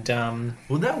 And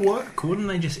would that work? Wouldn't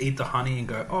they just eat the honey and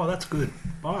go, oh, that's good,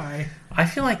 bye? I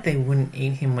feel like they wouldn't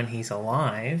eat him when he's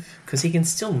alive, because he can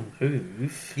still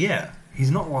move. Yeah.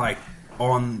 He's not, like,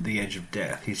 on the edge of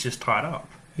death. He's just tied up.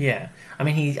 Yeah. I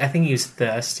mean, I think he was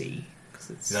thirsty, because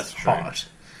it's hot.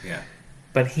 Yeah.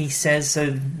 But he says,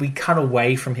 so we cut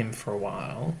away from him for a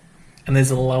while, and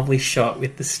there's a lovely shot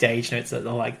with the stage notes that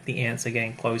are like, the ants are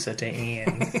getting closer to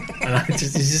Ian. And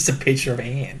it's just a picture of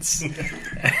ants.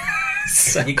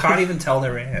 So, you can't even tell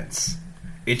they're ants.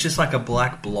 It's just like a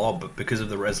black blob because of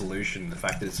the resolution, the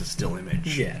fact that it's a still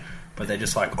image. Yeah. But they're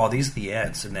just like, oh, these are the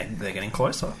ants, and they're getting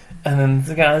closer. And then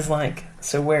the guy's like,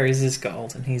 so where is this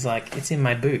gold? And he's like, it's in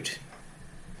my boot.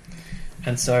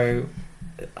 And so...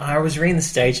 I was reading the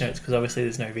stage notes because obviously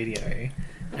there's no video,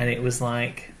 and it was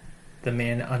like the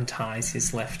man unties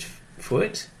his left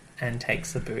foot and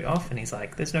takes the boot off, and he's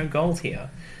like, there's no gold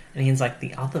here. And Ian's like,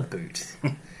 the other boot.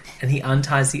 And he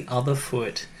unties the other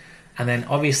foot, and then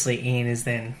obviously Ian is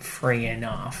then free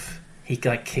enough. He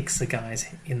like kicks the guys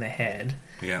in the head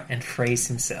and frees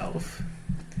himself.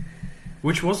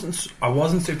 Which wasn't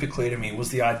super clear to me. Was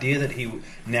the idea that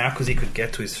now because he could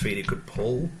get to his feet, he could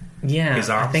pull his arms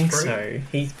I think free? so.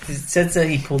 He says that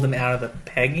he pulled them out of the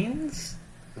peggings.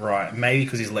 Right, maybe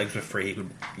because his legs were free, he could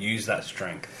use that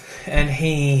strength. And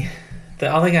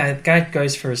the other guy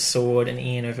goes for his sword, and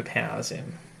Ian overpowers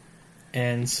him.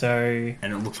 And so...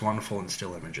 And it looks wonderful in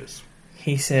still images.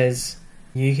 He says,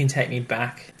 you can take me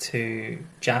back to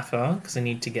Jaffa, because I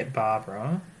need to get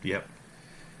Barbara. Yep.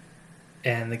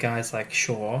 And the guy's like,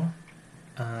 sure.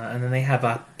 And then they have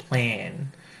a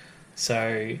plan.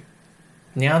 So...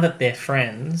 now that they're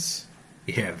friends...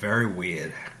 Yeah, very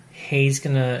weird. He's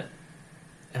gonna...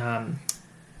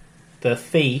 the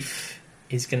thief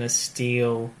is gonna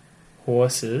steal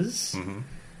horses,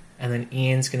 and then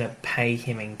Ian's gonna pay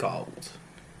him in gold.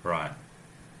 Right.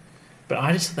 But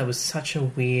I just thought that was such a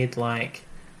weird, like...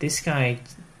 this guy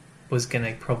was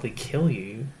gonna probably kill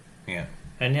you. Yeah.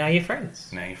 And now you're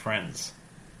friends.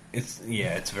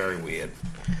 It's very weird.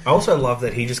 I also love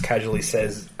that he just casually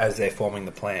says, as they're forming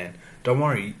the plan... Don't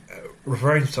worry,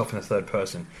 referring himself in the third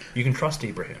person, you can trust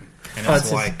Ibrahim. And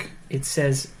it's like... It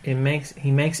says, he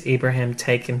makes Ibrahim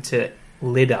take him to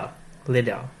Lydda,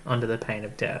 under the pain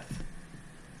of death.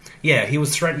 Yeah, he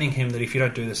was threatening him that if you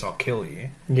don't do this, I'll kill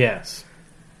you. Yes.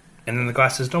 And then the guy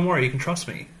says, don't worry, you can trust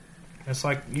me. And it's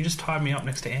like, you just tied me up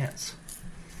next to ants.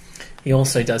 He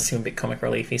also does seem a bit comic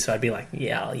reliefy, so I'd be like,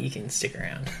 yeah, you can stick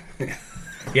around.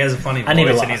 He has a funny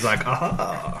voice, and he's like,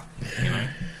 aha, you know.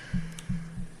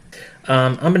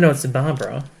 Unbeknownst to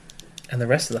Barbara and the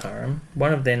rest of the harem,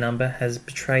 one of their number has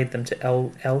betrayed them to El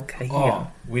Kahia. Oh,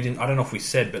 I don't know if we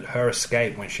said, but her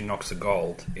escape when she knocks the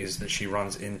gold is that she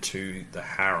runs into the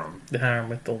harem. The harem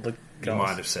with all the girls. You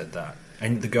might have said that.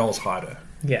 And the girls hide her.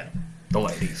 Yeah. The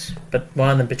ladies. But one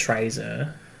of them betrays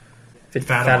her.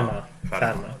 Fatima. Not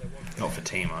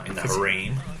Fatima. In the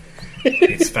harem.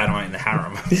 It's Fatima in the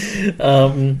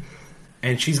harem.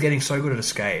 And she's getting so good at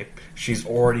escape, she's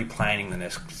already planning the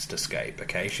next escape,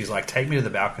 okay? She's like, take me to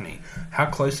the balcony. How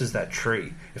close is that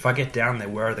tree? If I get down there,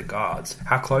 where are the guards?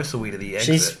 How close are we to the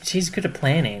exit? She's good at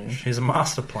planning. She's a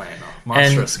master planner.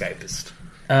 Escapist.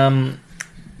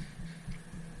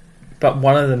 But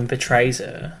one of them betrays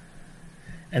her.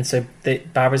 And so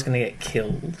Barbara's going to get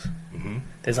killed. Mm-hmm.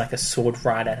 There's like a sword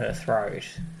right at her throat,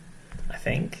 I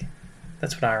think.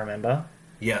 That's what I remember.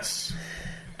 Yes.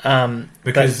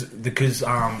 Because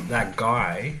that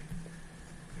guy,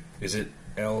 is it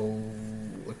El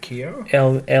Akio?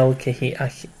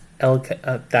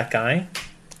 That guy,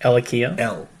 El Akio.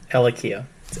 El Akio.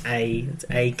 It's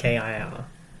A-K-I-R.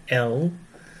 El.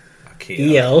 Akio.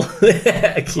 E-L.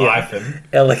 Akio. Hyphen.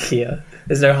 El Akio.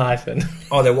 There's no hyphen.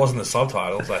 Oh, there wasn't the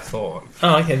subtitles, I thought.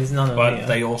 Oh, okay, there's none of them. But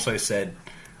they also said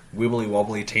Wibbly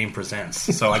Wobbly Team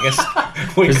Presents. So I guess...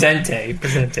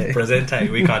 Presente.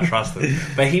 We can't trust them.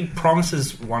 But he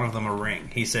promises one of them a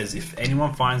ring. He says, if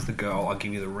anyone finds the girl, I'll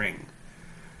give you the ring.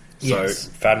 So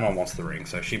Fatima wants the ring.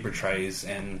 So she betrays,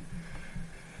 and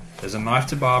there's a knife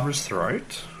to Barbara's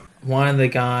throat. one of the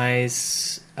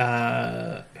guys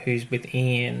who's with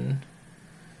Ian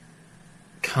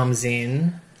comes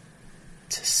in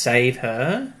to save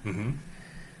her. Mm-hmm.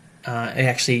 And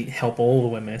actually help all the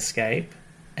women escape.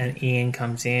 And Ian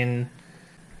comes in,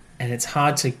 and it's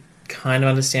hard to kind of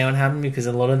understand what happened because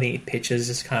a lot of the pictures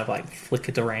just kind of like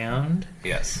flickered around.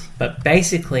 Yes. But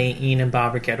basically, Ian and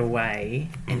Barbara get away,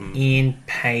 and Ian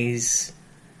pays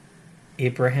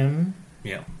Ibrahim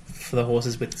for the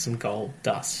horses with some gold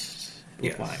dust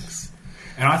with wax.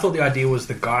 And I thought the idea was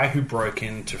the guy who broke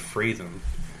in to free them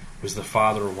was the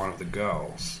father of one of the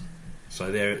girls. So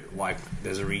they're like,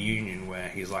 there's a reunion where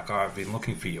he's like, "Oh, I've been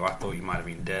looking for you. I thought you might have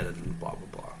been dead," and blah blah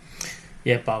blah.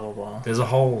 Yeah, blah blah blah. There's a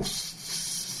whole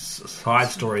side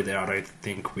story there. I don't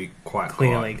think we quite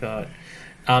clearly got.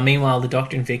 Meanwhile, the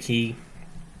Doctor and Vicky,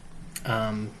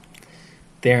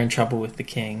 they're in trouble with the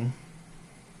king.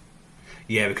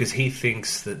 Yeah, because he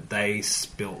thinks that they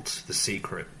spilt the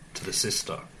secret to the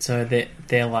sister. So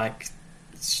they're like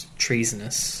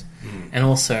treasonous. And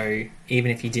also,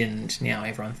 even if you didn't, now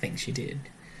everyone thinks you did.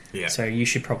 Yeah. So you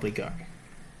should probably go.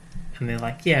 And they're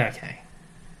like, yeah, okay.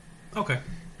 Okay.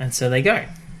 And so they go.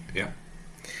 Yeah.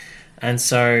 And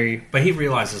so... But he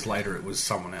realises later it was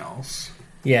someone else.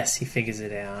 Yes, he figures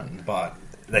it out. But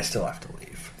they still have to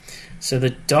leave. So the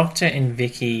Doctor and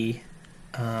Vicky,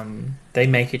 they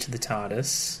make it to the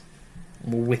TARDIS,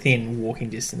 within walking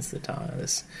distance of the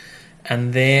TARDIS.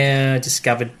 And they're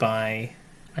discovered by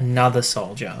another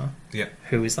soldier,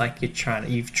 who is like, you're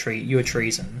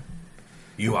treason.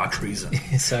 You are treason.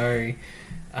 So,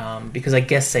 because I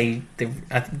guess I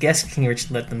guess King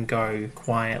Richard let them go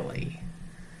quietly,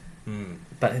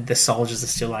 but the soldiers are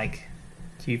still like,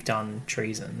 you've done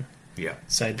treason. Yeah.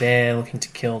 So they're looking to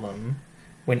kill them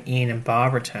when Ian and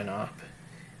Barbara turn up,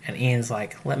 and Ian's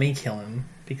like, let me kill him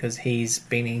because he's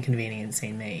been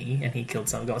inconveniencing me and he got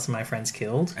some of my friends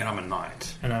killed. And I'm a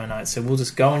knight. So we'll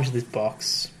just go into this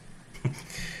box.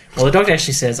 Well, the Doctor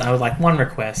actually says, I would like one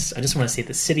request. I just want to see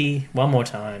the city one more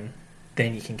time.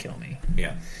 Then you can kill me.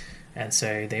 Yeah. And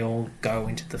so they all go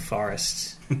into the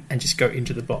forest and just go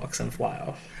into the box and fly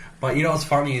off. But you know what's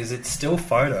funny is it's still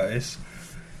photos,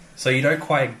 so you don't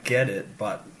quite get it,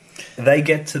 but they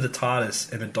get to the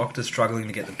TARDIS and the Doctor's struggling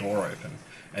to get the door open.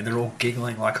 And they're all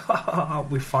giggling like, ha ha ha,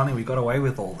 we're funny, we got away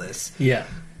with all this. Yeah.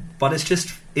 But it's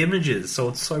just images, so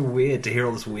it's so weird to hear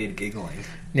all this weird giggling.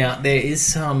 Now, there is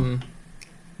some...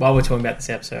 While we're talking about this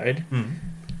episode,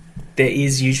 there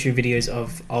is YouTube videos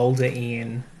of older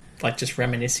Ian, like, just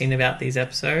reminiscing about these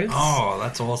episodes. Oh,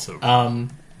 that's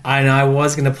awesome. I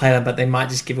was going to play them, but they might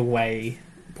just give away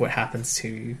what happens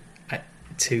to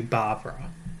Barbara.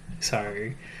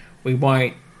 So,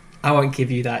 I won't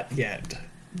give you that yet.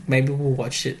 Maybe we'll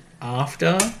watch it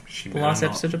after the last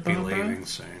episode of Barbara. Be leaving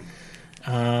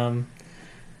soon.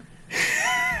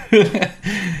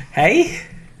 Hey?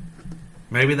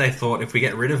 Maybe they thought if we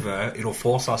get rid of her, it'll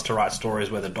force us to write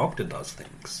stories where the Doctor does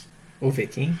things. Or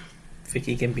Vicky.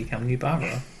 Vicky can become new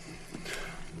Barbara.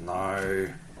 No.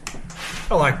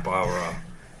 I like Barbara.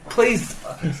 Please,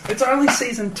 it's only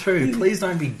season 2. Please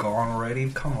don't be gone already.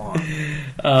 Come on.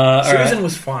 Susan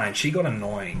was fine. She got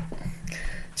annoying.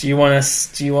 Do you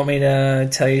want me to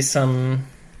tell you some...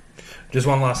 Just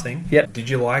one last thing. Yep. Did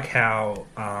you like how,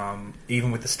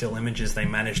 even with the still images, they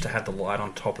managed to have the light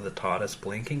on top of the TARDIS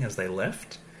blinking as they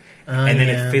left? And then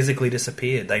it physically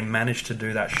disappeared. They managed to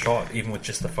do that shot, even with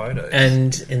just the photos.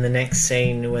 And in the next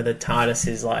scene where the TARDIS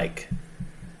is like,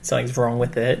 something's wrong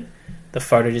with it, the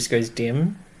photo just goes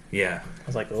dim. Yeah. I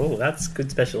was like, oh, that's good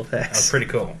special effects. That was pretty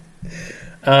cool.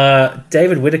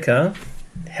 David Whittaker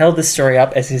held this story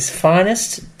up as his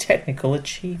finest technical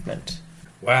achievement.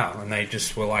 Wow, and they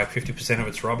just were like 50% of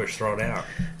it's rubbish, throw it out.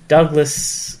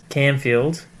 Douglas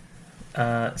Camfield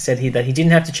said that he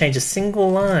didn't have to change a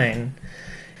single line.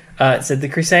 It said, The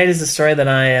Crusade is a story that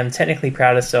I am technically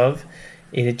proudest of.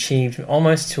 It achieved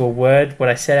almost to a word what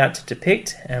I set out to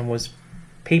depict and was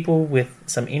people with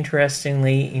some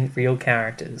interestingly real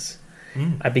characters.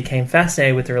 I became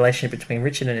fascinated with the relationship between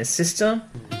Richard and his sister,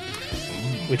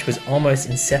 which was almost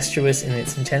incestuous in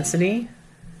its intensity.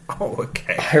 Oh,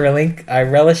 okay. I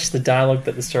relished the dialogue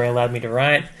that the story allowed me to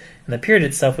write, and the period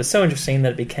itself was so interesting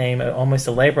that it became almost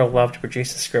a labour of love to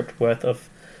produce a script worth of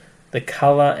the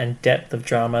colour and depth of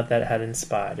drama that had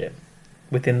inspired it,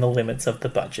 within the limits of the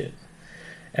budget,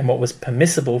 and what was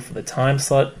permissible for the time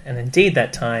slot, and indeed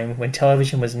that time when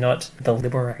television was not the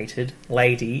liberated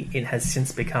lady it has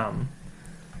since become.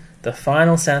 The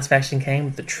final satisfaction came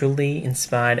with the truly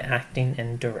inspired acting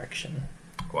and direction.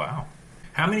 Wow.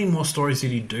 How many more stories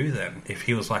did he do then, if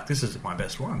he was like, this is my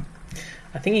best one?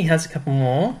 I think he has a couple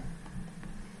more.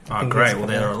 Oh, great. Well,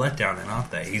 they're a letdown then,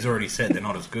 aren't they? He's already said they're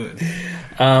not as good.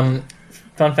 Fun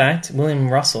fact, William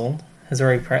Russell has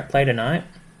already played a knight.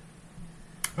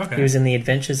 Okay. He was in The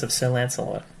Adventures of Sir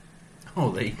Lancelot.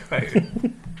 Oh, there you go.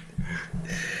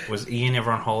 Was Ian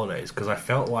ever on holidays? Because I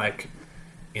felt like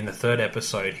in the third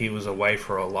episode he was away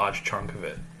for a large chunk of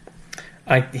it.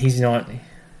 He's not.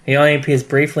 He only appears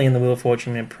briefly in the Wheel of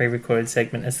Fortune in a pre-recorded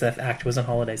segment as the actor was on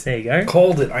holidays. There you go.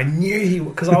 Called it. I knew he...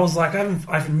 Because I was like,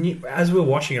 as we were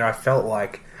watching it, I felt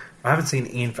like I haven't seen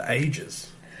Ian for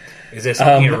ages. Is there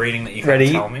something you're reading that you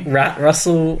can't tell me?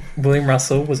 William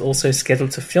Russell was also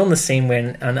scheduled to film the scene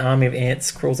when an army of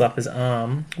ants crawls up his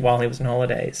arm while he was on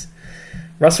holidays.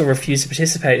 Russell refused to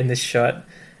participate in this shot,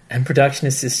 and production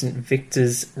assistant Victor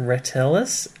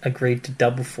Retelis agreed to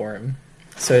double for him.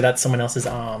 So that's someone else's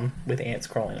arm with ants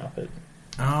crawling up it.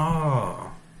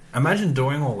 Oh. Imagine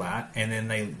doing all that, and then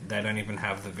they don't even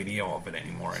have the video of it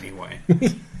anymore anyway.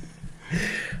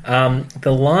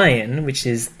 The Lion, which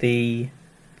is the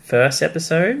first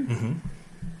episode,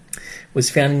 was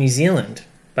found in New Zealand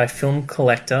by film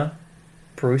collector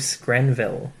Bruce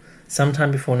Grenville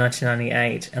sometime before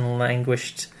 1998 and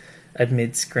languished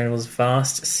amidst Grenville's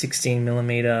vast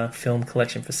 16mm film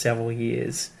collection for several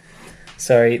years.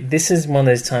 So this is one of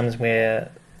those times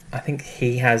where I think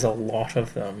he has a lot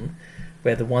of them,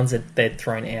 where the ones that they'd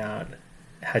thrown out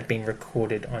had been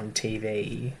recorded on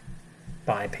TV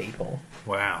by people.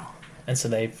 Wow. And so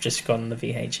they've just gotten the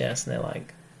VHS and they're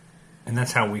like... And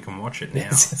that's how we can watch it now.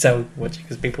 That's how we can watch it,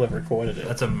 because people have recorded it.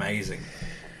 That's amazing.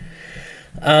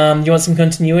 You want some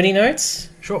continuity notes?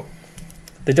 Sure.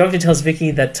 The Doctor tells Vicky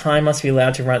that time must be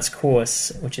allowed to run its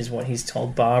course, which is what he's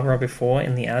told Barbara before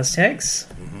in the Aztecs.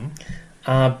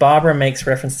 Barbara makes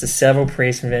reference to several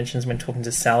previous inventions when talking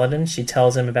to Saladin. She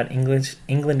tells him about England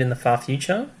in the far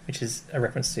future, which is a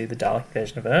reference to the Dalek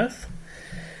version of Earth.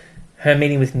 Her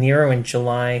meeting with Nero in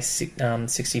July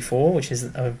 64, which is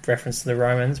a reference to the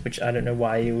Romans, which I don't know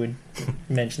why you would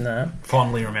mention that.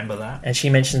 Fondly remember that. And she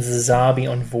mentions the Zabi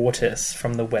on Vortis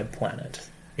from the Web Planet.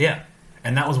 Yeah.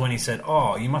 And that was when he said,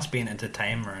 oh, you must be an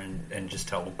entertainer and just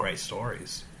tell great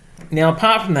stories. Now,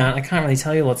 apart from that, I can't really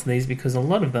tell you lots of these because a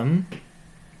lot of them...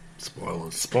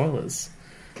 Spoilers.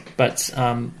 But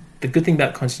the good thing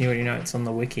about continuity notes on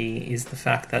the wiki is the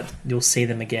fact that you'll see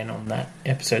them again on that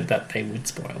episode that they would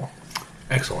spoil.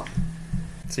 Excellent.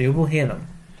 So you will hear them.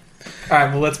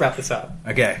 Alright, well, let's wrap this up.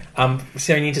 Okay.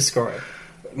 So you need to score it.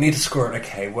 Need to score it,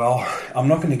 okay. Well, I'm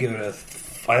not going to give it a...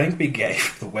 I think we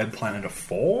gave the Web Planet a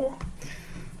 4.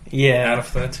 Yeah. Out of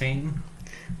 13.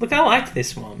 Look, I liked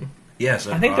this one. Yes,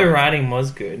 I think the writing was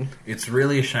good. It's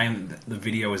really a shame that the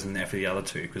video isn't there for the other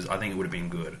two, because I think it would have been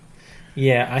good.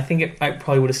 Yeah, I think I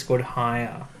probably would have scored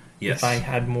higher if I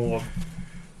had more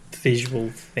visual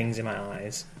things in my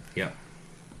eyes. Yep.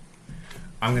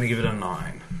 I'm going to give it a 9.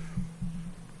 I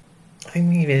think I'm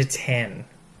going to give it a 10.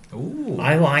 Ooh.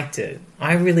 I liked it.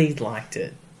 I really liked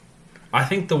it. I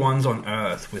think the ones on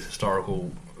Earth with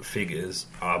historical figures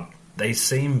they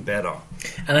seem better.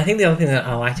 And I think the other thing that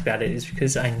I liked about it is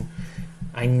because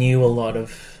I knew a lot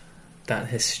of that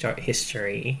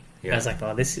history. Yeah. I was like,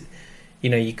 oh, this...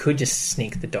 you could just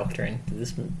sneak the Doctor into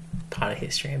this part of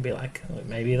history and be like, oh,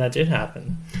 maybe that did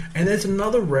happen. And there's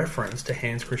another reference to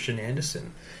Hans Christian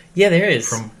Andersen. Yeah, there is.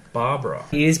 From Barbara.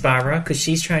 It is Barbara, because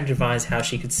she's trying to devise how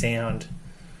she could sound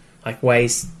like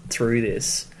ways through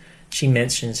this. She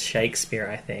mentions Shakespeare,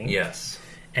 I think. Yes.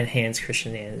 And Hans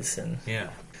Christian Andersen. Yeah.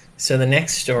 So the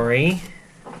next story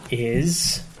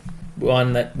is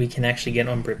one that we can actually get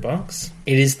on BritBox.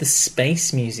 It is the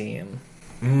Space Museum.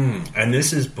 And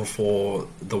this is before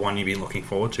the one you've been looking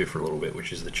forward to for a little bit,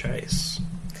 which is The Chase.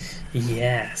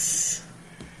 Yes.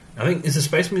 I think, is the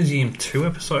Space Museum 2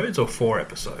 episodes or 4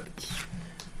 episodes?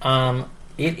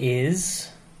 It is...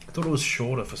 I thought it was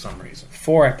shorter for some reason.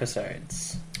 4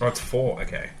 episodes. Oh, it's 4,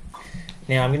 okay.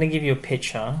 Now, I'm going to give you a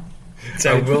picture.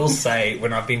 So I will say,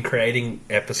 when I've been creating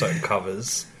episode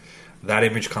covers, that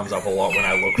image comes up a lot when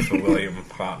I look for William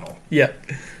Hartnell. Yep.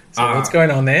 So what's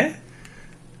going on there?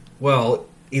 Well,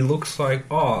 he looks like...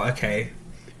 Oh, okay.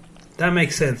 That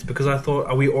makes sense, because I thought,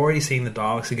 are we already seeing the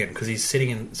Daleks again? Because he's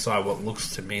sitting inside what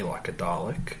looks to me like a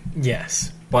Dalek.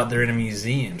 Yes. But they're in a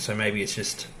museum, so maybe it's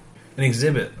just an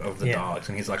exhibit of the Daleks,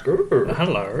 and he's like, ooh.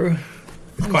 Hello.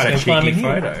 It's quite a cheeky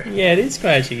photo. Yeah, it is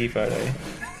quite a cheeky photo.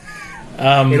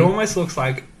 It almost looks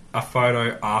like a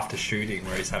photo after shooting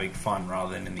where he's having fun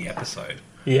rather than in the episode.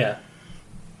 Yeah.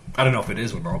 I don't know if it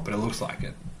is or not, but it looks like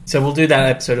it. So we'll do that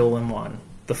episode all in one.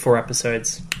 The 4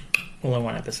 episodes all in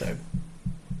one episode.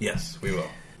 Yes, we will.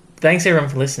 Thanks everyone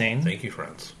for listening. Thank you,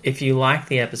 friends. If you like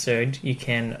the episode, you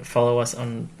can follow us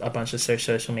on a bunch of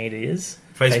social medias.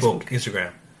 Facebook,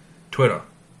 Instagram, Twitter,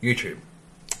 YouTube.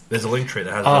 There's a link tree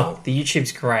that has it all. The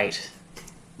YouTube's great.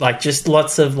 Like, just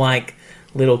lots of, like,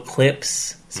 little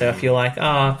clips. So if you're like,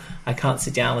 I can't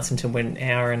sit down and listen to an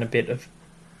hour and a bit of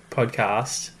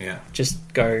podcast, just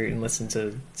go and listen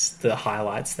to the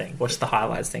highlights thing. Watch the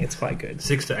highlights thing. It's quite good.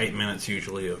 6 to 8 minutes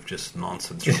usually of just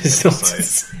nonsense.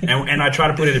 and I try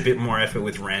to put in a bit more effort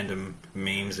with random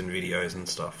memes and videos and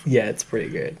stuff. Yeah, it's pretty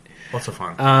good. Lots of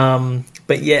fun.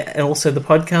 But yeah, and also the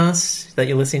podcast that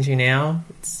you're listening to now,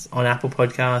 it's on Apple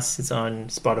Podcasts, it's on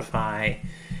Spotify,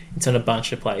 it's on a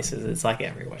bunch of places. It's like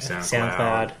everywhere.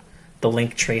 SoundCloud. The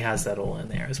link tree has that all in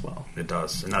there as well. It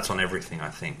does, and that's on everything, I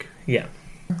think. Yeah.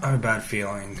 I have a bad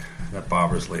feeling that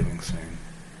Barbara's leaving soon.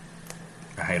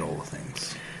 I hate all the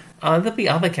things. There'll be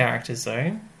other characters,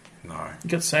 though. No. You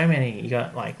got so many. You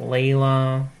got, like,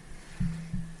 Leela,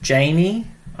 Jamie.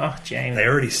 Oh, Jamie. They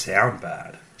already sound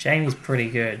bad. Jamie's pretty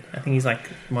good. I think he's, like,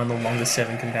 one of the longest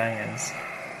serving companions.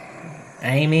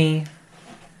 Amy.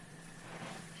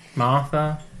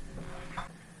 Martha.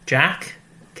 Jack.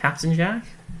 Captain Jack.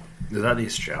 Is that the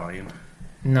Australian?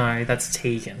 No, that's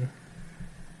Tegan.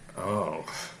 Oh.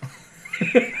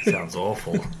 Sounds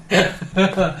awful.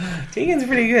 Tegan's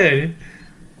pretty good.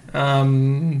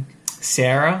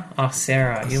 Sarah. Oh,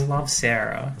 Sarah. You love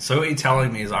Sarah. So what you're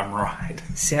telling me is I'm right.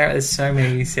 Sarah, there's so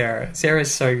many Sarah.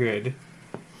 Sarah's so good.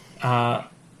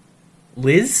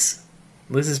 Liz.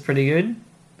 Liz is pretty good.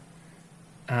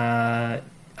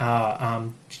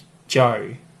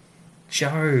 Joe.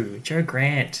 Joe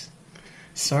Grant.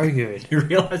 So good. You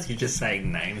realise you're just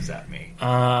saying names at me.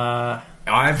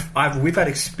 We've had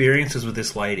experiences with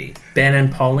this lady. Ben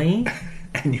and Polly.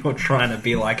 And you're trying to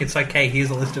be like, it's okay, here's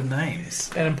a list of names.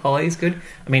 Ben and Polly's good.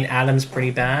 I mean, Adam's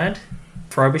pretty bad.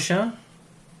 Frobisher.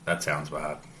 That sounds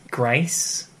bad.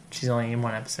 Grace. She's only in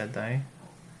one episode, though.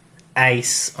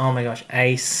 Ace. Oh my gosh,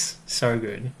 Ace. So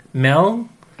good. Mel.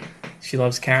 She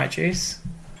loves carrot juice.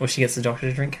 Or she gets the doctor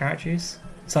to drink carrot juice.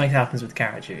 Something happens with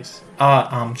carrot juice.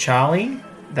 Charlie.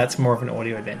 That's more of an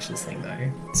audio adventures thing, though.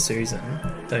 Susan.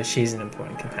 Though she's an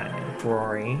important companion.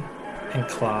 Rory. And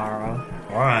Clara.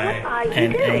 Why?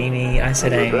 And Amy. I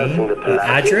said Amy.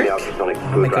 Adric.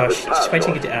 Oh my gosh. Just wait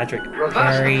till you get to Adric.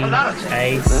 Harry.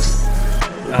 Ace.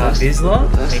 Vizsla.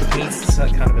 I mean, he's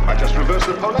kind of a... I just reversed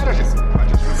the polarity.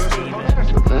 Reverse the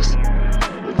polarity.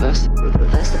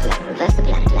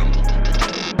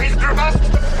 He's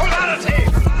reversed the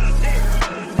polarity.